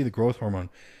 yeah, I see the growth hormone.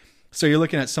 So you're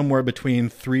looking at somewhere between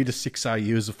 3 to 6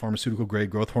 IUs of pharmaceutical grade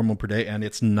growth hormone per day. And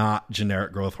it's not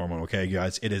generic growth hormone. Okay,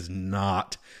 guys, it is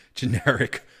not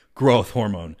generic growth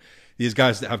hormone. These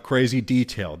guys that have crazy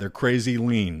detail, they're crazy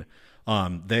lean.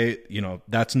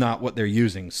 That's not what they're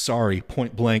using. Sorry,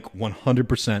 point blank,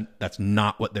 100%. That's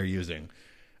not what they're using.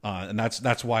 And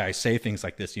that's why I say things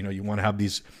like this. You want to have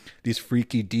these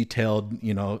freaky detailed,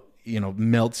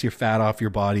 melts your fat off your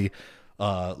body,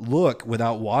 look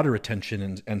without water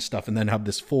retention and stuff. And then have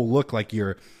this full look like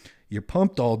you're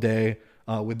pumped all day,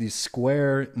 with these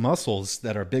square muscles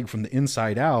that are big from the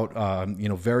inside out,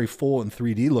 very full and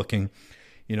 3D looking,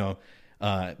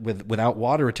 without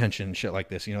water retention and shit like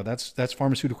this. That's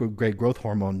pharmaceutical grade growth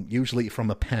hormone, usually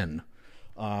from a pen.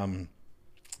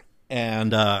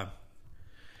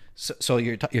 So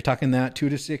you're talking that 2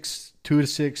 to 6, 3 to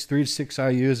 6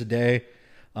 IUs a day.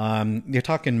 You're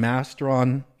talking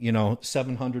Masteron,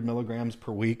 700 milligrams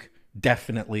per week.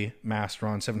 Definitely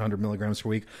Masteron, 700 milligrams per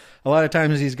week. A lot of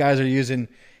times these guys are using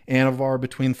Anavar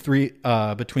between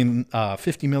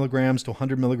 50 milligrams to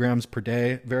 100 milligrams per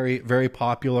day. Very, very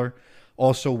popular.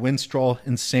 Also Winstrol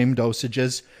in same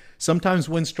dosages. Sometimes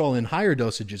Winstrol in higher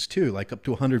dosages too, like up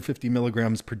to 150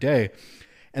 milligrams per day.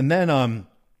 And then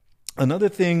another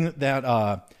thing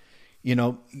that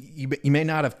you may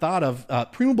not have thought of,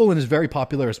 Primobolan is very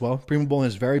popular as well. Primobolan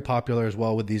is very popular as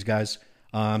well with these guys.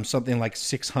 Something like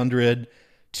 600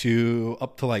 to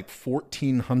up to like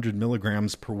 1,400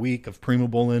 milligrams per week of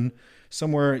Primobolan.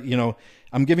 Somewhere,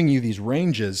 I'm giving you these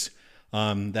ranges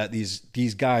that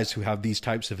these guys who have these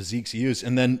types of physiques use.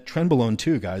 And then Trenbolone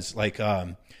too, guys. Like,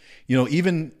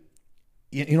 even...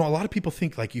 a lot of people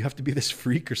think like you have to be this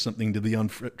freak or something to be on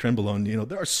Trenbolone.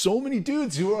 There are so many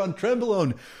dudes who are on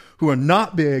Trenbolone who are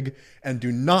not big and do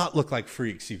not look like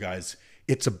freaks, you guys.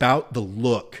 It's about the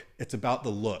look. It's about the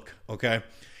look, okay?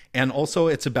 And also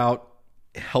it's about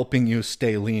helping you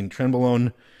stay lean.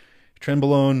 Trenbolone,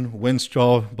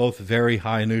 Winstrol, both very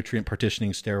high nutrient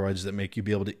partitioning steroids that make you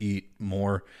be able to eat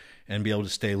more and be able to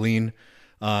stay lean.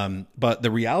 But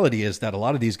the reality is that a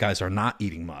lot of these guys are not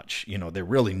eating much. They're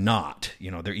really not.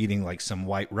 They're eating like some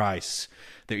white rice.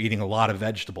 They're eating a lot of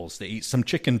vegetables. They eat some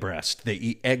chicken breast. They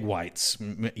eat egg whites,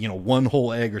 one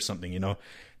whole egg or something,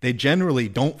 They generally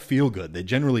don't feel good. They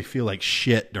generally feel like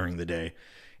shit during the day.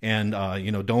 And,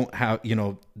 don't have,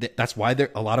 that's why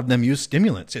a lot of them use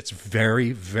stimulants. It's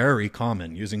very, very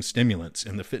common using stimulants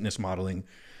in the fitness modeling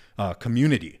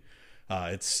community.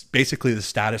 It's basically the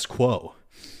status quo.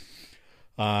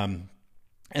 And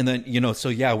then, so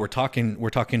yeah, we're talking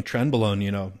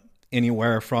Trenbolone,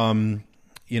 anywhere from,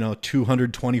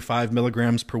 225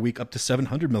 milligrams per week up to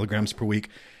 700 milligrams per week.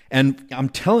 And I'm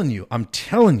telling you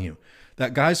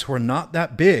that guys who are not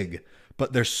that big,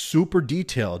 but they're super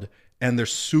detailed and they're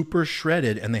super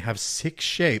shredded and they have sick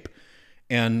shape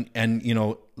and,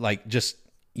 the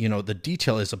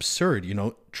detail is absurd.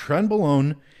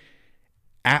 Trenbolone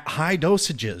at high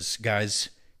dosages, guys,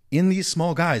 in these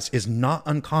small guys is not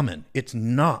uncommon. It's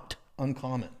not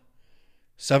uncommon.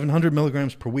 700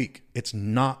 milligrams per week. It's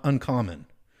not uncommon.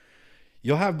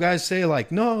 You'll have guys say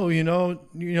like, no,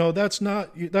 that's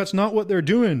not what they're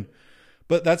doing.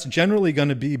 But that's generally going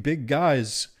to be big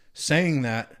guys saying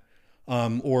that,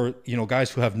 or,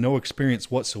 guys who have no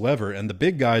experience whatsoever. And the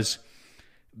big guys,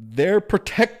 they're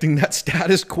protecting that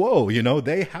status quo.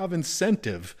 They have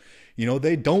incentive.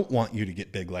 They don't want you to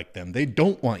get big like them. They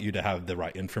don't want you to have the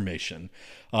right information.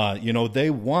 They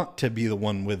want to be the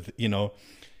one with, I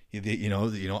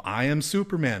am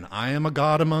Superman. I am a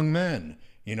god among men.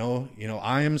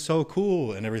 I am so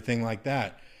cool and everything like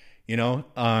that. You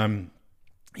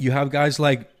have guys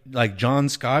like John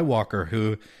Skywalker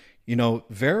who,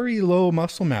 very low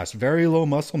muscle mass,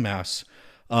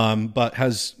 but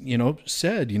has,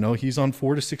 said, he's on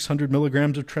 400 to 600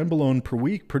 milligrams of Trenbolone per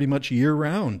week, pretty much year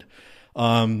round.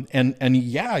 And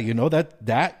yeah,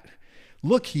 that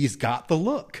look, he's got the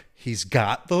look.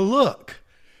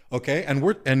 Okay. And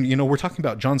we're talking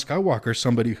about John Skywalker,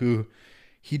 somebody who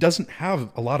he doesn't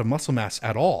have a lot of muscle mass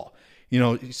at all.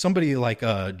 Somebody like,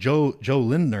 Joe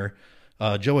Lindner,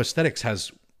 Joe Aesthetics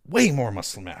has way more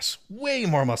muscle mass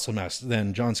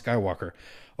than John Skywalker.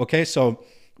 Okay. So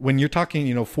when you're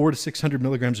talking, 400 to 600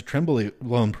 milligrams of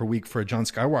Trenbolone per week for a John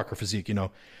Skywalker physique, and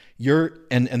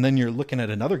then you're looking at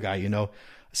another guy,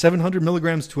 700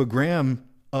 milligrams to a gram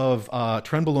of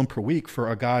Trenbolone per week for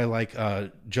a guy like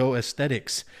Joe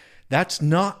Aesthetics. That's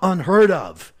not unheard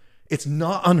of. It's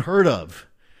not unheard of.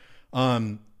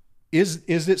 Is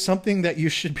it something that you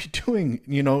should be doing?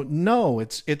 No,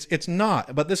 it's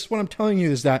not. But this is what I'm telling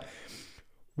you is that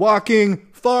walking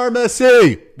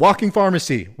pharmacy.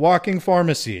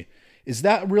 Is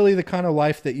that really the kind of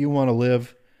life that you want to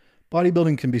live?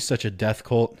 Bodybuilding can be such a death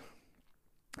cult.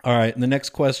 All right. And the next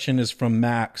question is from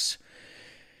Max.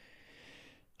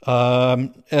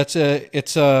 It's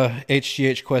a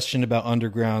HGH question about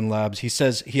underground labs. He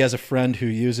says he has a friend who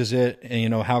uses it,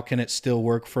 and how can it still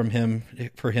work from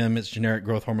him? For him, it's generic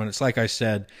growth hormone. It's like I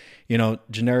said,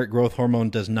 generic growth hormone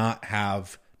does not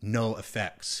have no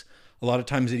effects. A lot of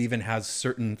times, it even has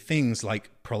certain things like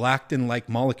prolactin-like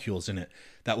molecules in it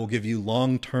that will give you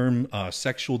long-term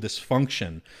sexual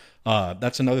dysfunction.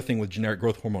 That's another thing with generic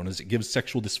growth hormone is it gives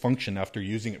sexual dysfunction after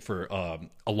using it for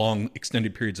a long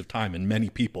extended periods of time in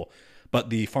many people. But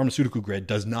the pharmaceutical grade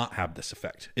does not have this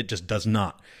effect. It just does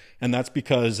not. And that's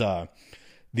because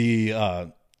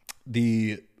the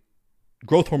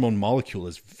growth hormone molecule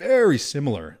is very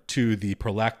similar to the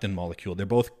prolactin molecule. They're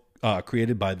both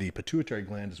created by the pituitary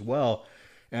gland as well.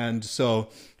 And so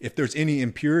if there's any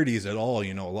impurities at all,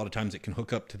 a lot of times it can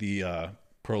hook up to the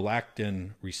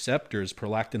prolactin receptors,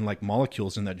 prolactin-like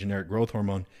molecules in that generic growth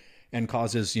hormone, and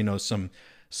causes some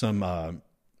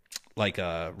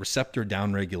receptor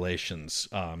downregulations,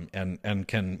 and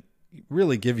can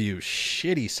really give you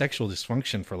shitty sexual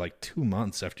dysfunction for like 2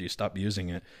 months after you stop using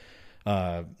it.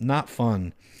 Not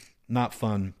fun.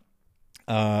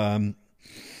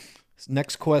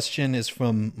 Next question is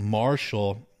from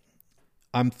Marshall.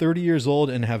 I'm 30 years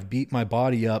old and have beat my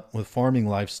body up with farming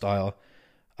lifestyle.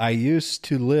 I used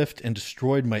to lift and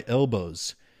destroyed my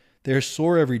elbows. They're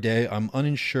sore every day. I'm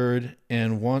uninsured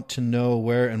and want to know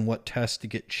where and what tests to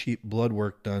get cheap blood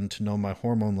work done to know my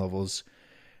hormone levels.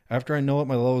 After I know what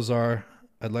my levels are,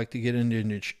 I'd like to get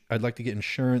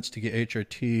insurance to get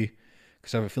HRT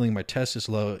because I have a feeling my test is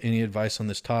low. Any advice on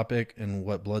this topic and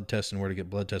what blood tests and where to get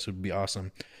blood tests would be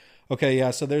awesome. Okay,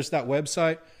 yeah, so there's that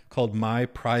website called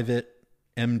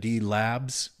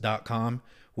myprivatemdlabs.com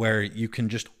where you can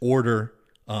just order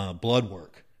blood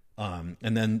work. And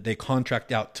then they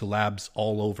contract out to labs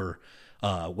all over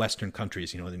Western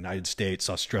countries, the United States,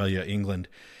 Australia, England.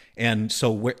 And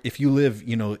so if you live,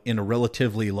 in a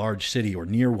relatively large city or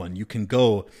near one, you can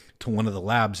go to one of the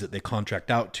labs that they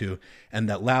contract out to, and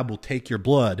that lab will take your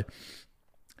blood,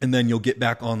 and then you'll get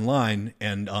back online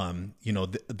and,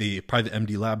 the private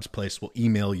MD Labs place will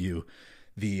email you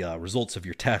the results of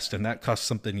your test. And that costs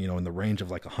something, in the range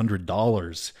of like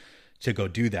 $100 to go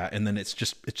do that. And then it's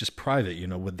just private,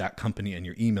 with that company and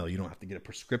your email. You don't have to get a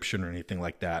prescription or anything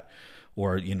like that,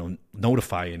 or,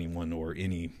 notify anyone or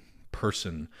any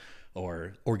person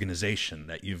or organization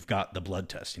that you've got the blood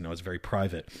test. It's very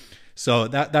private. So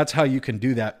that's how you can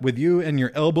do that. With you and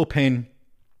your elbow pain,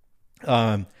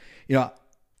 that's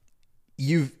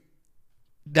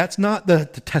not the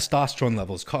testosterone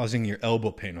levels causing your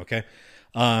elbow pain. Okay.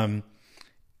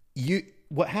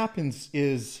 What happens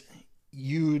is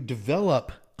you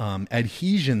develop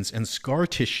adhesions and scar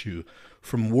tissue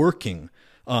from working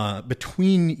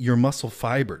between your muscle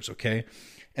fibers, okay?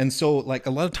 And so, like,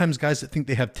 a lot of times guys that think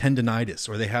they have tendonitis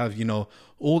or they have,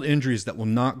 old injuries that will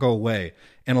not go away,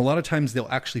 and a lot of times they'll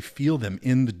actually feel them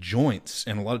in the joints,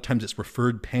 and a lot of times it's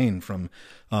referred pain from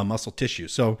muscle tissue.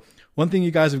 So one thing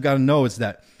you guys have got to know is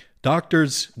that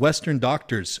Western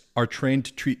doctors are trained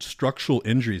to treat structural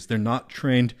injuries. They're not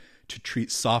trained to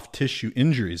treat soft tissue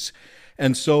injuries.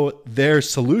 And so their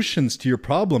solutions to your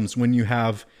problems when you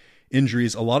have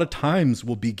injuries a lot of times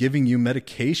will be giving you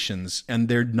medications, and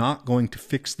they're not going to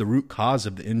fix the root cause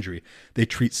of the injury. They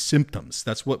treat symptoms.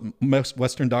 That's what most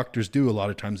Western doctors do. A lot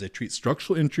of times they treat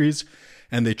structural injuries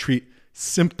and they treat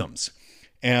symptoms.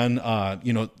 And,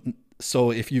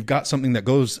 so if you've got something that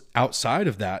goes outside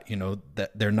of that,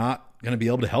 that they're not going to be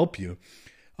able to help you.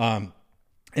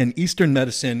 And Eastern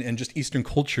medicine and just Eastern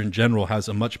culture in general has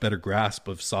a much better grasp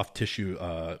of soft tissue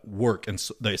work and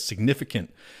the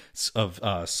significance of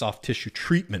soft tissue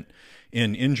treatment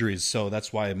in injuries. So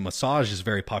that's why massage is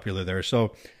very popular there.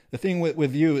 So the thing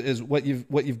with you is what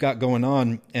you've got going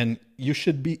on, and what you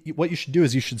should do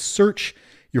is you should search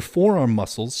your forearm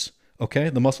muscles, okay?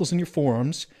 The muscles in your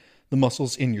forearms, the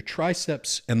muscles in your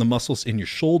triceps, and the muscles in your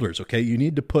shoulders, okay? You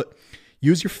need to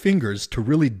use your fingers to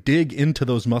really dig into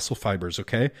those muscle fibers,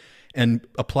 okay? And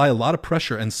apply a lot of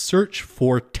pressure and search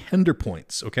for tender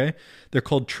points, okay? They're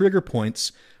called trigger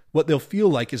points. What they'll feel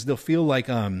like is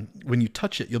when you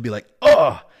touch it, you'll be like,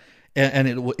 oh, and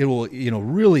it will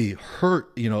really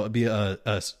hurt, be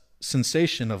a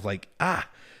sensation of like, that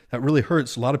really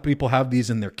hurts. A lot of people have these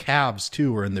in their calves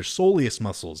too, or in their soleus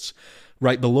muscles,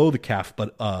 right below the calf,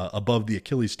 but above the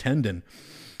Achilles tendon.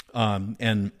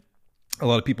 And a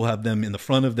lot of people have them in the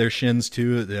front of their shins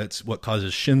too. That's what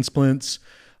causes shin splints,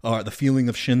 or the feeling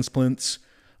of shin splints.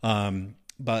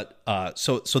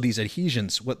 So these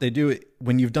adhesions, what they do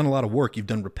when you've done a lot of work, you've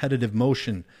done repetitive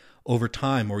motion over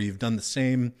time, or you've done the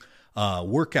same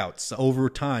workouts over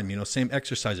time, same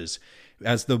exercises.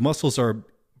 As the muscles are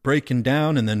breaking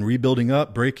down and then rebuilding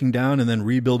up, breaking down and then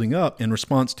rebuilding up in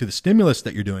response to the stimulus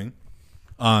that you're doing,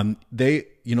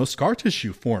 scar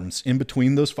tissue forms in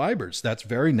between those fibers. That's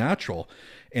very natural.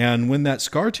 And when that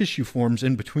scar tissue forms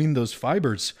in between those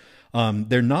fibers,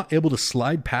 they're not able to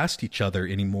slide past each other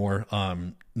anymore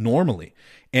normally.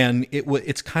 And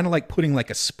it's kind of like putting like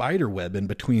a spider web in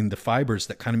between the fibers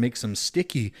that kind of makes them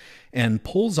sticky and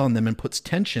pulls on them and puts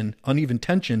tension, uneven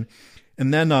tension.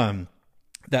 And then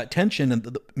that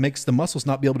tension makes the muscles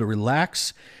not be able to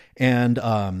relax and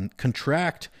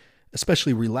contract,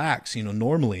 especially relax,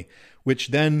 normally, which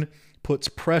then puts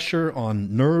pressure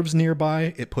on nerves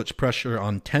nearby. It puts pressure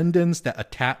on tendons that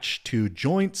attach to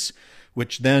joints,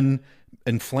 which then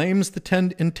inflames the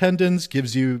tendons,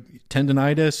 gives you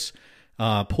tendonitis,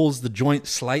 pulls the joint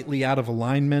slightly out of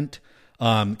alignment,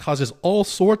 causes all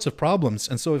sorts of problems.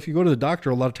 And so if you go to the doctor,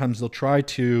 a lot of times they'll try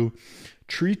to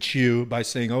treat you by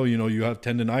saying, oh, you have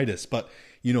tendonitis. But,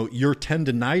 your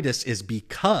tendonitis is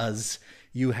because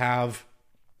you have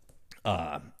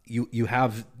you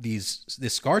have this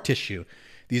scar tissue,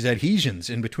 these adhesions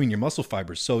in between your muscle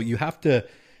fibers. So you have to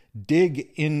dig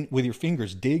in with your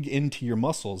fingers, dig into your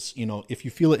muscles. If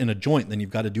you feel it in a joint, then you've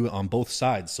got to do it on both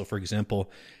sides. So for example,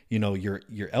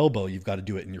 your elbow, you've got to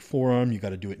do it in your forearm, you got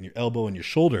to do it in your elbow and your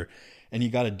shoulder, and you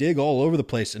got to dig all over the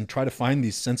place and try to find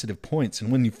these sensitive points.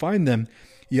 And when you find them,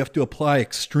 you have to apply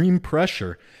extreme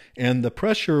pressure, and the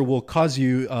pressure will cause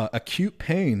you acute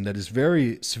pain that is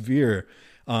very severe.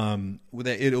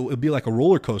 It'll be like a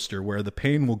roller coaster where the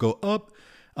pain will go up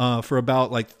for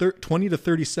about like 20 to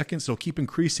 30 seconds. It'll keep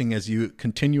increasing as you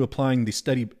continue applying the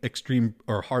steady, extreme,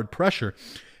 or hard pressure.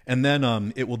 And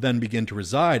then it will then begin to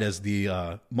reside as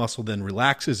the muscle then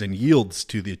relaxes and yields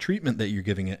to the treatment that you're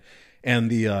giving it. And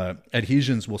the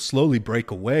adhesions will slowly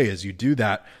break away as you do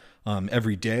that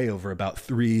every day over about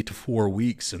 3 to 4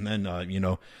 weeks. And then,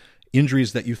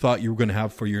 injuries that you thought you were going to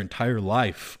have for your entire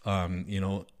life,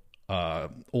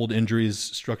 old injuries,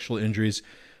 structural injuries,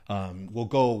 will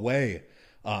go away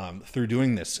through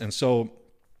doing this. And so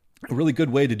a really good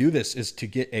way to do this is to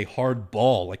get a hard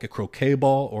ball, like a croquet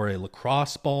ball or a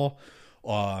lacrosse ball,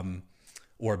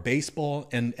 or a baseball,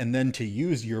 and then to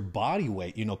use your body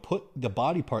weight, put the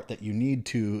body part that you need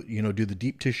to, do the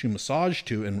deep tissue massage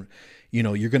to, and,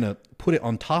 you're going to put it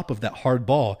on top of that hard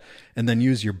ball and then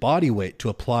use your body weight to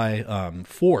apply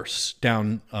force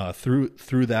down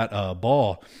through that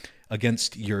ball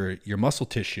against your muscle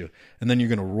tissue. And then you're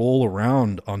going to roll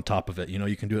around on top of it.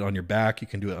 You can do it on your back, you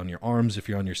can do it on your arms if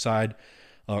you're on your side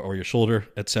or your shoulder,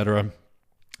 etc.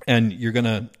 And you're going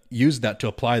to use that to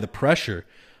apply the pressure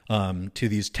to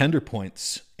these tender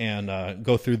points and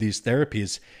go through these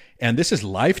therapies. And this is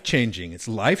life-changing. It's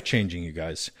life-changing, you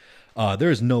guys.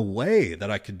 There is no way that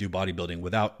I could do bodybuilding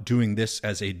without doing this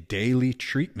as a daily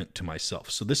treatment to myself.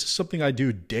 So this is something I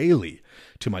do daily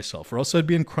to myself, or else I'd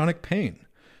be in chronic pain.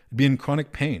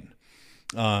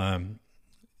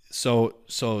 So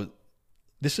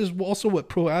this is also what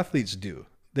pro athletes do.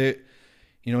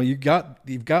 You've got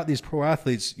these pro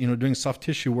athletes, doing soft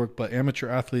tissue work, but amateur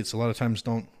athletes a lot of times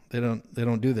don't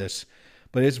do this.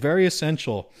 But it's very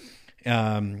essential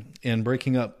in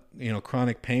breaking up,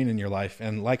 chronic pain in your life.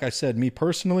 And like I said, me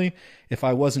personally, if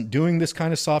I wasn't doing this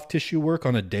kind of soft tissue work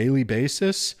on a daily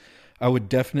basis, I would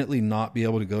definitely not be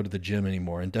able to go to the gym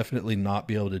anymore and definitely not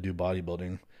be able to do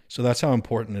bodybuilding. So that's how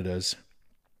important it is.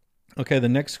 Okay, the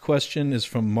next question is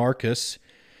from Marcus.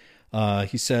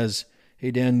 He says,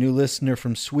 "Hey Dan, new listener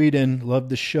from Sweden. Love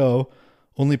the show.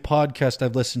 Only podcast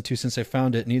I've listened to since I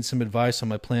found it. Need some advice on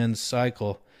my planned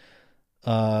cycle.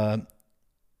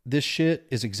 This shit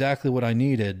is exactly what I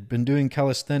needed. Been doing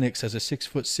calisthenics as a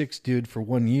 6'6" dude for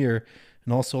 1 year,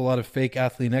 and also a lot of fake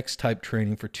Athlean X type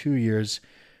training for 2 years,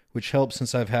 which helps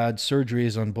since I've had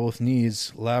surgeries on both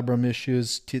knees, labrum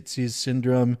issues, Titsie's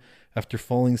syndrome after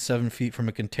falling 7 feet from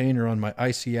a container on my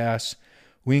icy ass,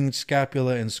 winged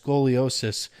scapula, and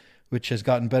scoliosis, which has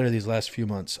gotten better these last few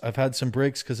months. I've had some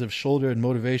breaks because of shoulder and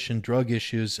motivation drug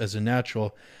issues as a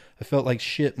natural. I felt like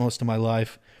shit most of my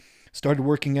life. Started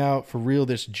working out for real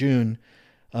this June,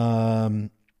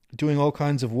 doing all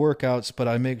kinds of workouts, but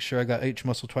I make sure I got H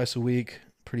muscle twice a week,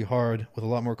 pretty hard, with a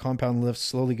lot more compound lifts,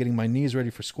 slowly getting my knees ready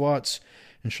for squats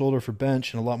and shoulder for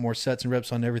bench, and a lot more sets and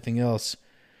reps on everything else.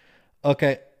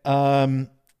 Okay, the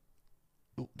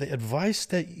advice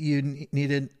that you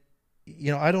needed,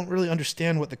 I don't really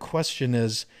understand what the question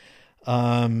is,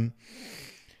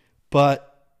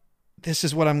 but this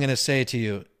is what I'm going to say to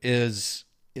you is,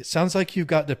 it sounds like you've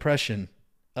got depression.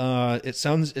 It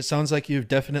sounds like you've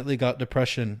definitely got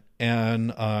depression,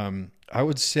 and I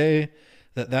would say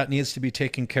that needs to be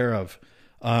taken care of.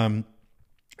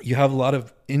 you have a lot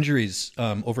of injuries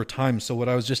over time. So what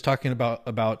I was just talking about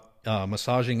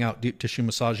massaging out, deep tissue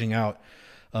massaging out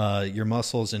your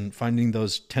muscles and finding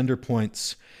those tender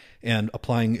points and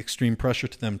applying extreme pressure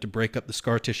to them to break up the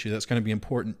scar tissue. That's going to be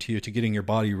important to you to getting your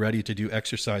body ready to do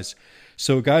exercise.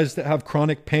 So guys that have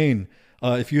chronic pain,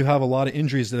 if you have a lot of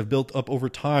injuries that have built up over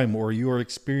time, or you are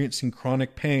experiencing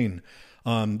chronic pain,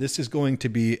 this is going to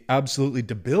be absolutely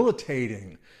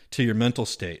debilitating to your mental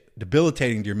state.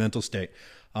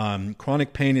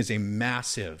 Chronic pain is a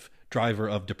massive driver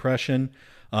of depression.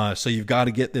 So you've got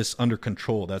to get this under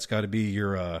control. That's got to be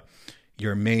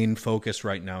your main focus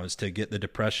right now, is to get the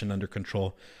depression under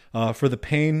control. For the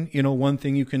pain, one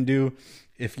thing you can do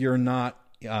if you're not,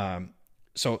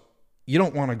 so you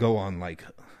don't want to go on like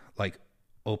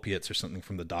opiates or something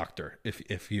from the doctor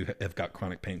if you have got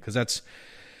chronic pain, because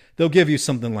they'll give you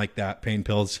something like that, pain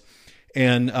pills,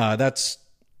 and that's,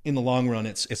 in the long run,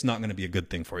 it's not going to be a good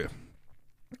thing for you.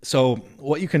 So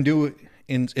what you can do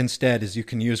instead is you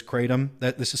can use Kratom.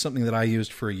 This is something that I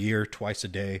used for a year, twice a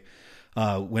day,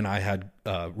 when I had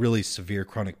really severe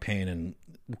chronic pain, and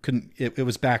it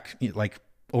was back like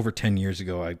over 10 years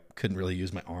ago. I couldn't really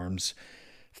use my arms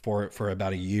for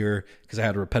about a year because I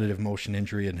had a repetitive motion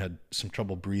injury and had some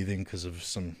trouble breathing because of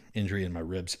some injury in my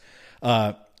ribs.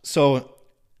 So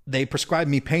they prescribed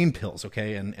me pain pills,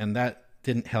 okay, and that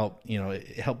didn't help.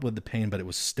 It helped with the pain, but it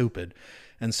was stupid.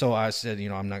 And so I said,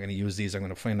 I'm not going to use these. I'm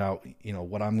going to find out,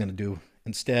 what I'm going to do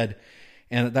instead.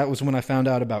 And that was when I found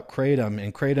out about Kratom.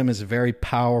 And Kratom is a very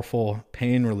powerful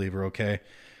pain reliever, okay?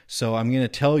 So I'm going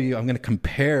to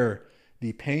compare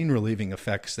the pain relieving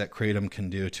effects that Kratom can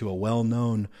do to a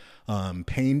well-known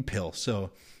pain pill.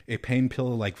 So a pain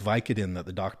pill like Vicodin that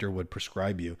the doctor would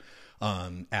prescribe you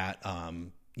at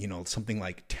something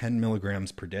like 10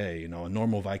 milligrams per day. A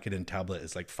normal Vicodin tablet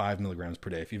is like 5 milligrams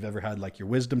per day. If you've ever had like your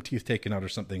wisdom teeth taken out or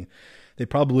something, they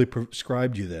probably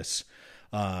prescribed you this.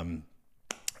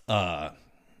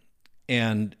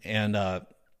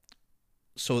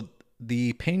 So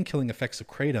the pain killing effects of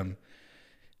Kratom,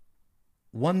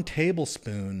 1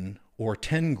 tablespoon or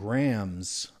 10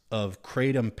 grams of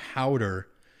Kratom powder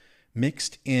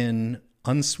mixed in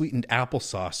unsweetened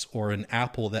applesauce, or an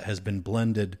apple that has been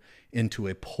blended into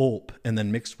a pulp and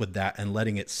then mixed with that and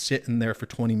letting it sit in there for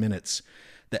 20 minutes.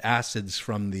 The acids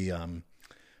from the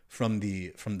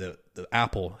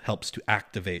apple helps to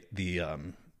activate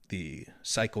the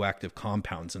psychoactive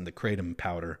compounds in the Kratom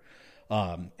powder.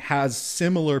 Has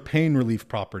similar pain relief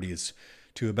properties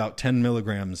to about 10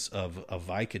 milligrams of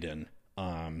Vicodin.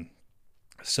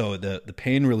 So the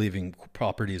pain relieving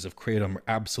properties of Kratom are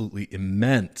absolutely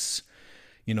immense.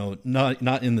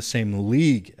 Not in the same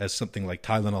league as something like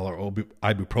Tylenol or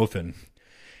ibuprofen.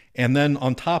 And then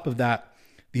on top of that,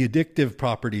 the addictive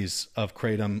properties of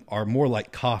Kratom are more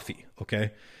like coffee,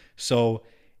 okay? So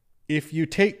if you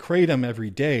take Kratom every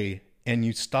day and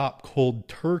you stop cold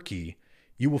turkey,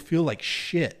 you will feel like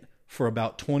shit for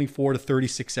about 24 to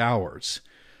 36 hours.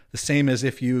 The same as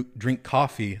if you drink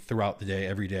coffee throughout the day,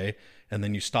 every day, and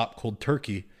then you stop cold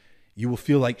turkey, you will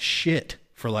feel like shit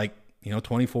for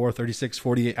 24, 36,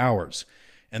 48 hours.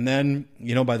 And then,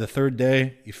 by the third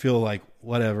day, you feel like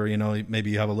whatever,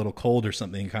 maybe you have a little cold or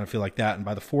something, you kind of feel like that. And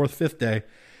by the 4th, 5th day,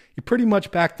 you're pretty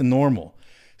much back to normal.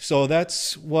 So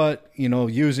that's what,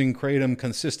 using Kratom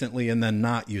consistently and then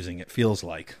not using it feels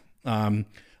like.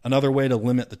 Another way to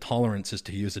limit the tolerance is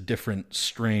to use a different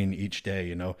strain each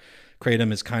day.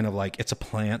 Kratom is kind of like, it's a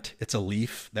plant, it's a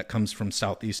leaf that comes from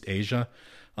Southeast Asia.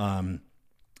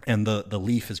 And the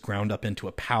leaf is ground up into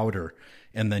a powder,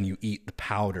 and then you eat the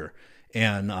powder.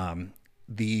 And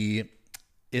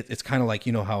it's kind of like,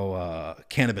 how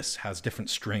cannabis has different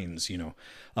strains,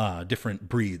 different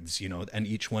breeds, and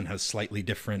each one has slightly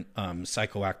different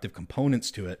psychoactive components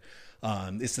to it.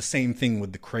 It's the same thing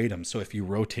with the Kratom. So if you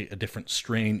rotate a different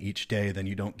strain each day, then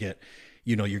you don't get,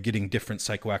 you're getting different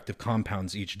psychoactive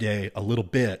compounds each day a little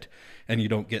bit, and you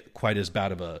don't get quite as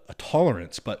bad of a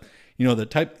tolerance. But,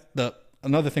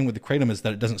 another thing with the Kratom is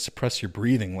that it doesn't suppress your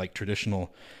breathing like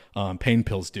traditional pain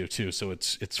pills do too. So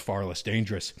it's far less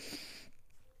dangerous.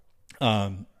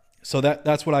 So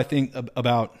that's what I think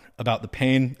about the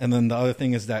pain. And then the other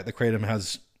thing is that the Kratom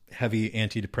has heavy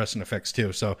antidepressant effects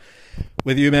too. So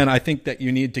with you, man, I think that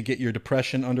you need to get your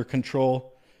depression under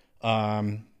control.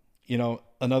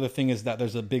 Another thing is that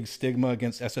there's a big stigma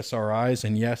against SSRIs,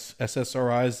 and yes,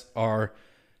 SSRIs are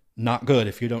not good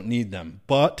if you don't need them,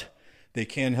 but they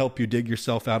can help you dig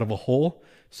yourself out of a hole.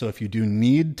 So if you do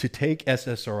need to take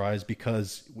SSRIs,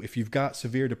 because if you've got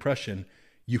severe depression,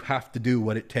 you have to do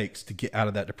what it takes to get out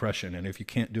of that depression. And if you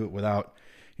can't do it without,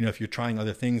 if you're trying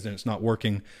other things and it's not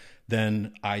working,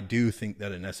 then I do think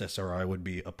that an SSRI would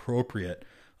be appropriate.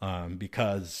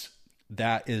 because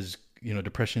that is,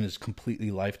 depression is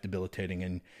completely life debilitating.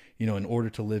 And, in order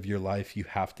to live your life, you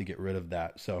have to get rid of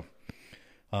that. So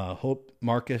hope,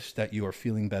 Marcus, that you are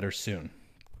feeling better soon.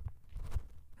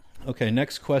 Okay,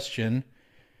 next question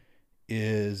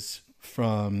is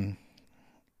from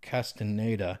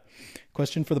Castaneda.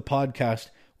 Question for the podcast.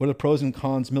 What are the pros and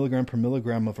cons milligram per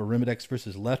milligram of Arimidex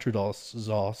versus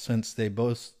letrozole, since they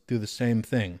both do the same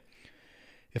thing?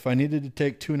 If I needed to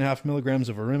take 2.5 milligrams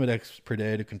of Arimidex per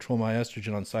day to control my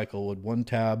estrogen on cycle, would one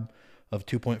tab of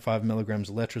 2.5 milligrams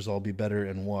of letrozole be better,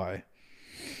 and why?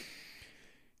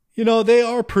 They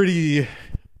are pretty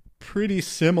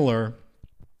similar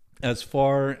as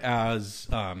far as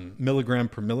milligram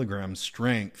per milligram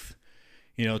strength.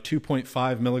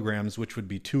 2.5 milligrams, which would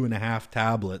be 2.5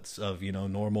 tablets of,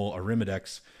 normal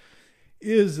Arimidex,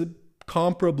 is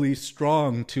comparably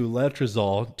strong to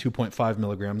letrozole, 2.5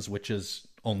 milligrams, which is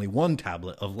only 1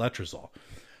 tablet of letrozole.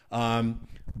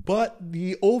 But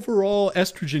the overall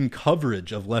estrogen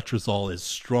coverage of letrozole is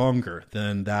stronger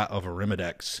than that of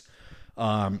Arimidex.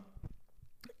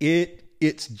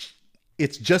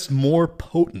 It's just more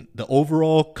potent. The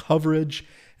overall coverage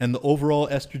and the overall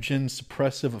estrogen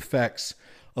suppressive effects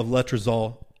of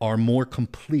letrozole are more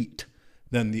complete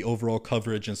than the overall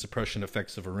coverage and suppression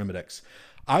effects of Arimidex.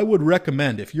 I would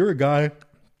recommend, if you're a guy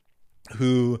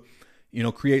who,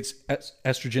 creates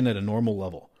estrogen at a normal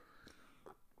level,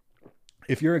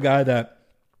 if you're a guy that,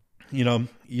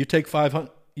 you take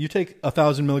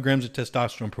 1,000 milligrams of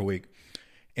testosterone per week,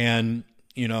 and,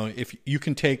 if you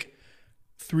can take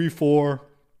 3, 4,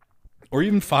 or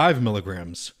even 5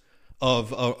 milligrams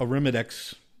of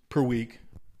Arimidex per week,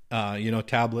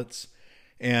 tablets,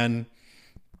 and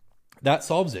that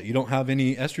solves it. You don't have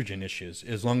any estrogen issues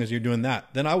as long as you're doing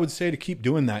that. Then I would say to keep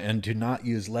doing that and to not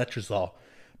use letrozole.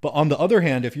 But on the other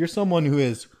hand, if you're someone who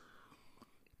is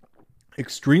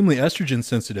extremely estrogen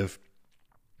sensitive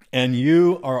and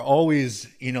you are always,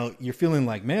 you're feeling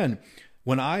like, man,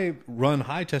 when I run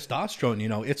high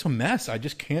testosterone, it's a mess. I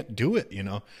just can't do it.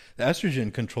 The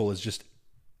estrogen control is just,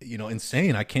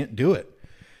 insane. I can't do it.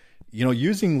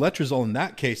 Using letrozole in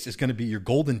that case is going to be your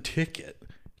golden ticket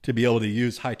to be able to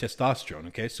use high testosterone.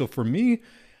 Okay. So for me,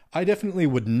 I definitely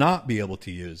would not be able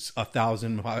to use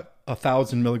 1,000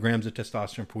 milligrams of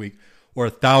testosterone per week or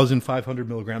 1,500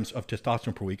 milligrams of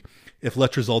testosterone per week if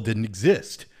letrozole didn't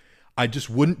exist. I just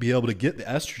wouldn't be able to get the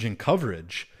estrogen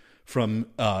coverage from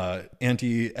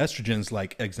anti-estrogens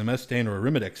like exemestane or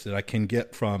Arimidex that I can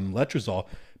get from letrozole,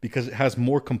 because it has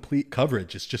more complete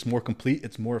coverage. It's just more complete.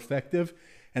 It's more effective.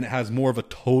 And it has more of a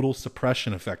total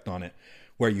suppression effect on it,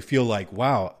 where you feel like,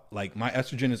 wow, like my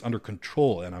estrogen is under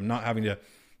control and I'm not having to,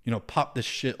 pop this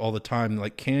shit all the time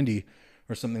like candy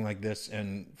or something like this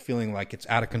and feeling like it's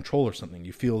out of control or something.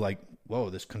 You feel like, whoa,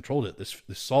 this controlled it. This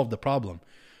solved the problem.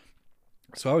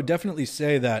 So I would definitely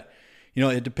say that,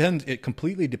 it depends. It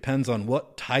completely depends on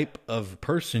what type of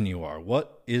person you are.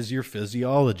 What is your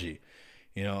physiology?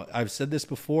 I've said this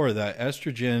before, that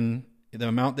estrogen, the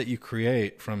amount that you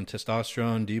create from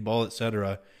testosterone, D-bol,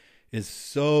 etc., is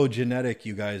so genetic,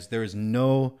 you guys. There is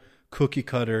no cookie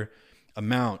cutter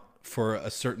amount for a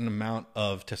certain amount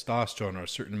of testosterone or a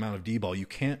certain amount of D-bol. You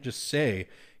can't just say,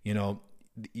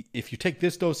 if you take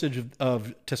this dosage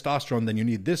of testosterone, then you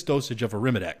need this dosage of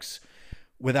Arimidex,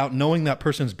 without knowing that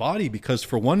person's body. Because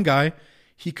for one guy,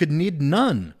 he could need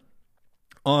none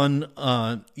on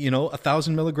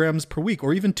 1,000 milligrams per week,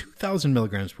 or even 2,000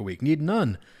 milligrams per week, need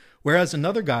none. Whereas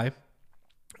another guy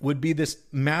would be this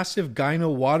massive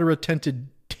gyno water-attented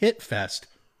tit fest,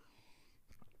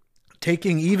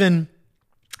 taking even,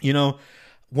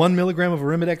 1 milligram of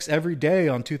Arimidex every day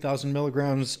on 2,000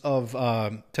 milligrams of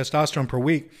testosterone per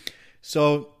week.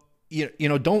 So,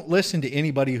 don't listen to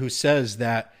anybody who says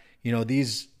that,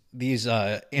 these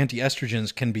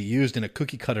anti-estrogens can be used in a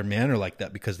cookie cutter manner like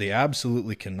that, because they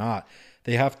absolutely cannot.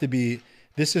 They have to be,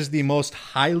 this is the most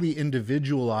highly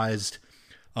individualized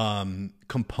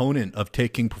component of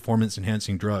taking performance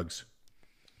enhancing drugs.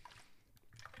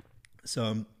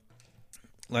 So,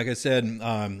 like I said,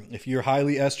 if you're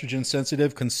highly estrogen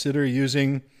sensitive, consider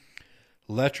using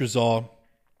letrozole,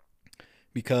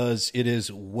 because it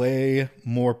is way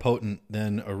more potent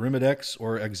than Arimidex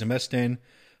or exemestane.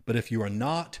 But if you are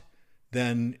not,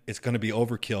 then it's going to be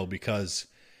overkill, because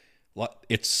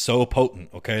it's so potent,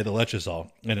 okay, the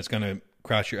letrozole, and it's going to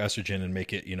crash your estrogen and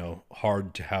make it,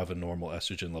 hard to have a normal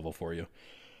estrogen level for you.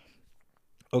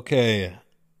 Okay,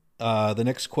 the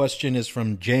next question is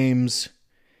from James,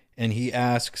 and he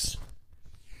asks,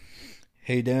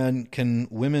 hey Dan, can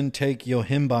women take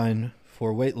yohimbine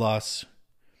for weight loss?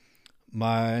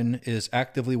 Mine is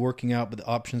actively working out, but the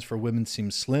options for women seem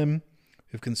slim.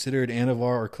 If considered Anavar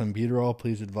or clenbuterol,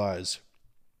 please advise.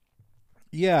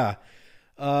 Yeah.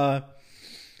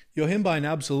 Yohimbine,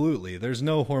 absolutely. There's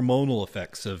no hormonal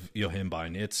effects of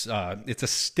yohimbine. It's a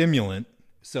stimulant,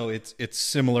 so it's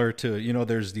similar to,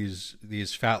 there's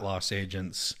these fat loss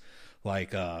agents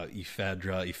like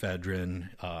ephedra, ephedrine,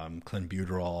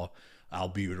 clenbuterol,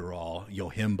 albuterol,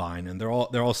 yohimbine, and they're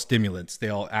all stimulants. They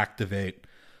all activate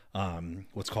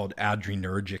what's called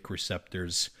adrenergic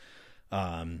receptors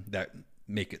that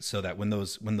make it so that when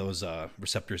those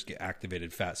receptors get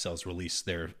activated, fat cells release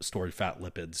their stored fat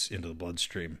lipids into the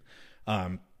bloodstream.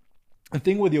 The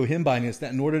thing with yohimbine is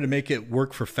that in order to make it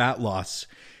work for fat loss,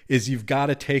 is you've got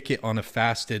to take it on a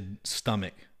fasted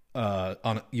stomach.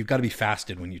 You've got to be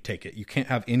fasted when you take it. You can't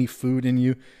have any food in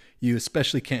you. You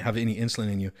especially can't have any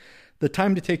insulin in you. The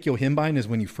time to take yohimbine is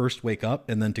when you first wake up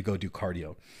and then to go do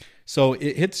cardio. So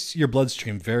it hits your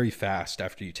bloodstream very fast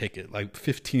after you take it, like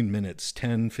 15 minutes,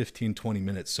 10, 15, 20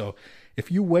 minutes. So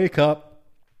if you wake up,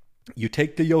 you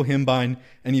take the yohimbine,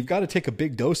 and you've got to take a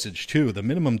big dosage too. The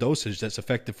minimum dosage that's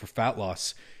effective for fat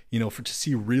loss, to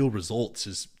see real results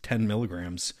is 10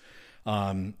 milligrams.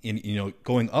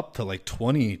 Going up to like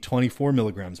 20, 24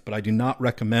 milligrams. But I do not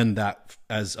recommend that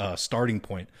as a starting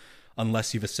point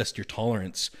unless you've assessed your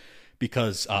tolerance,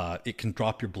 because it can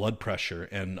drop your blood pressure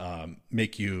and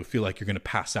make you feel like you're going to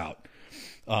pass out.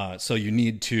 So you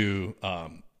need to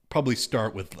probably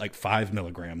start with like 5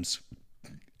 milligrams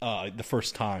the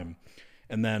first time.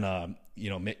 And then,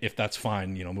 if that's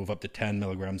fine, move up to 10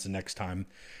 milligrams the next time.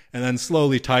 And then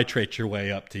slowly titrate your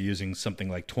way up to using something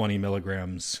like 20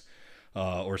 milligrams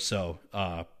or so,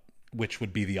 which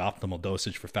would be the optimal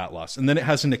dosage for fat loss. And then it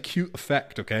has an acute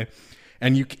effect, okay?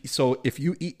 And so if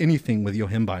you eat anything with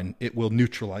yohimbine, it will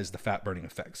neutralize the fat burning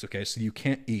effects. Okay, so you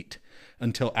can't eat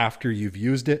until after you've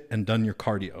used it and done your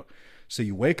cardio. So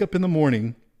you wake up in the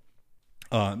morning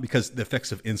because the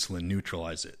effects of insulin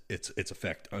neutralize its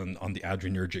effect on the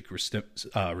adrenergic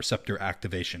receptor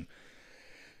activation.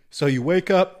 So you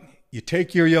wake up, you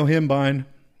take your yohimbine,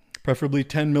 preferably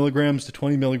 10 milligrams to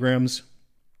 20 milligrams,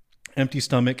 empty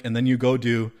stomach, and then you go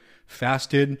do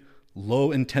fasted,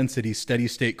 low intensity, steady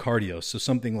state cardio. So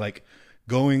something like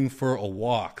going for a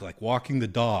walk, like walking the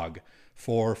dog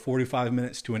for 45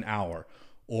 minutes to an hour.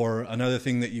 Or another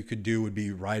thing that you could do would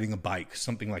be riding a bike,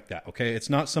 something like that. Okay. It's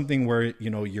not something where,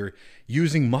 you're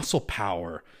using muscle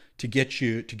power to get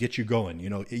you going.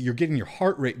 You're getting your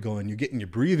heart rate going, you're getting your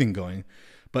breathing going,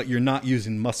 but you're not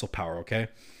using muscle power. Okay.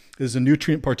 This is a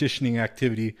nutrient partitioning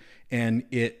activity, and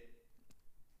it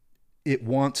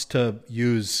wants to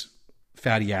use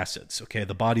fatty acids. Okay,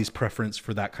 the body's preference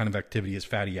for that kind of activity is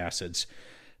fatty acids,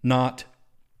 not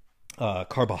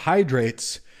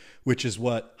carbohydrates, which is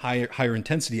what higher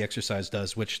intensity exercise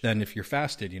does. Which then, if you're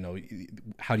fasted,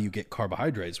 how do you get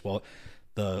carbohydrates? Well,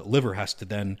 the liver has to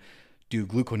then do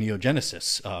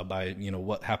gluconeogenesis by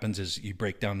what happens is you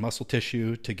break down muscle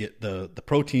tissue to get the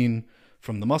protein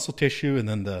from the muscle tissue, and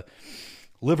then the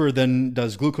liver then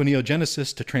does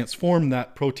gluconeogenesis to transform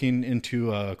that protein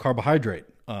into a carbohydrate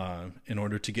in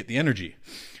order to get the energy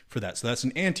for that. So that's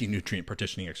an anti-nutrient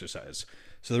partitioning exercise.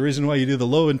 So the reason why you do the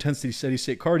low intensity steady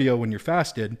state cardio when you're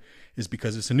fasted is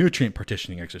because it's a nutrient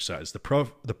partitioning exercise. The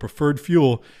preferred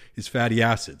fuel is fatty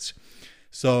acids.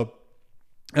 So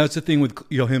that's the thing with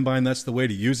yohimbine. That's the way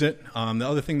to use it. The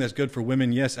other thing that's good for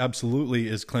women, yes, absolutely,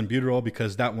 is clenbuterol,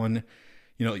 because that one,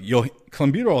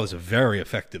 clenbuterol is a very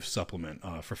effective supplement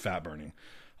for fat burning.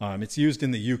 It's used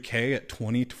in the UK at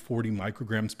 20 to 40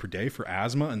 micrograms per day for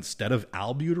asthma instead of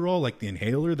albuterol, like the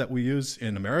inhaler that we use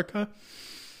in America.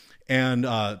 And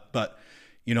but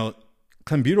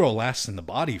clenbuterol lasts in the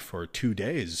body for 2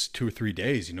 or 3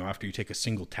 days, after you take a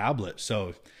single tablet.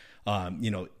 So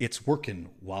it's working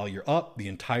while you're up the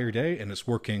entire day, and it's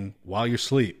working while you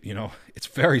sleep. It's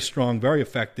very strong, very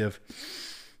effective,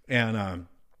 and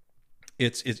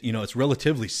it's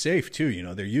relatively safe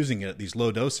too. They're using it at these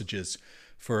low dosages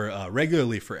for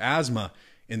regularly for asthma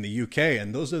in the UK,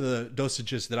 and those are the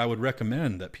dosages that I would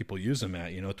recommend that people use them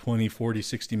at. 20, 40,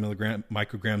 60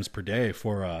 micrograms per day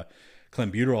for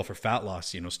clenbuterol for fat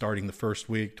loss. Starting the first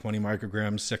week 20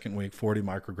 micrograms, second week 40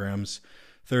 micrograms,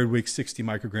 third week 60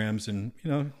 micrograms,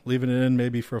 and leaving it in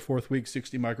maybe for a fourth week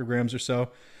 60 micrograms or so.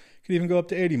 Could even go up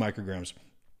to 80 micrograms,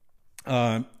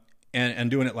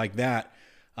 and doing it like that.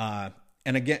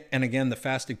 And again, the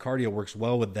fasted cardio works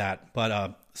well with that.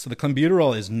 But so the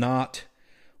clenbuterol is not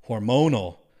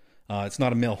hormonal. It's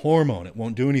not a male hormone. It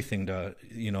won't do anything to,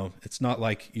 it's not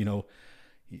like,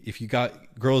 if you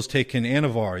got girls taking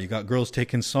Anavar, you got girls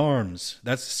taking SARMs.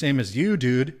 That's the same as you,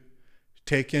 dude,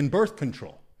 taking birth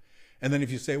control. And then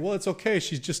if you say, well, it's okay,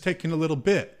 she's just taking a little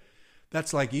bit.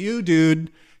 That's like you,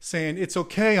 dude, saying, it's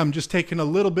okay, I'm just taking a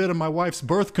little bit of my wife's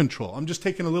birth control. I'm just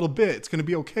taking a little bit. It's going to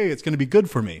be okay. It's going to be good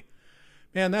for me.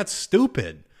 Man, that's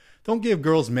stupid. Don't give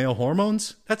girls male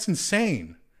hormones. That's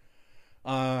insane.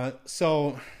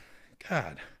 So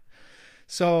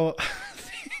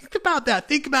think about that.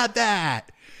 Think about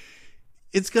that.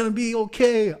 It's going to be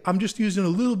okay. I'm just using a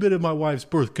little bit of my wife's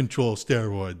birth control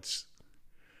steroids.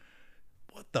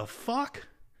 What the fuck?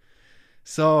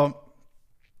 So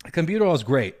Clenbuterol is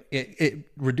great. It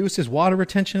reduces water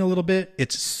retention a little bit.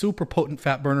 It's a super potent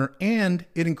fat burner, and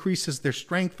it increases their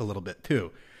strength a little bit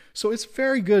too. So it's a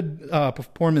very good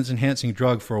performance-enhancing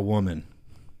drug for a woman.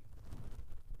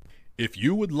 If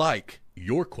you would like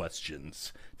your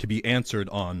questions to be answered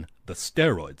on the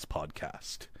Steroids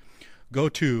Podcast, go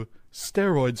to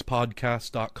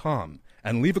steroidspodcast.com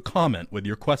and leave a comment with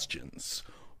your questions,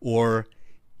 or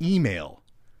email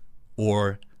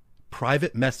or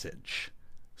private message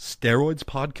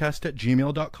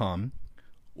steroidspodcast@gmail.com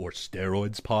or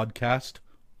steroidspodcast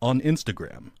on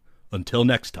Instagram. Until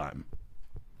next time.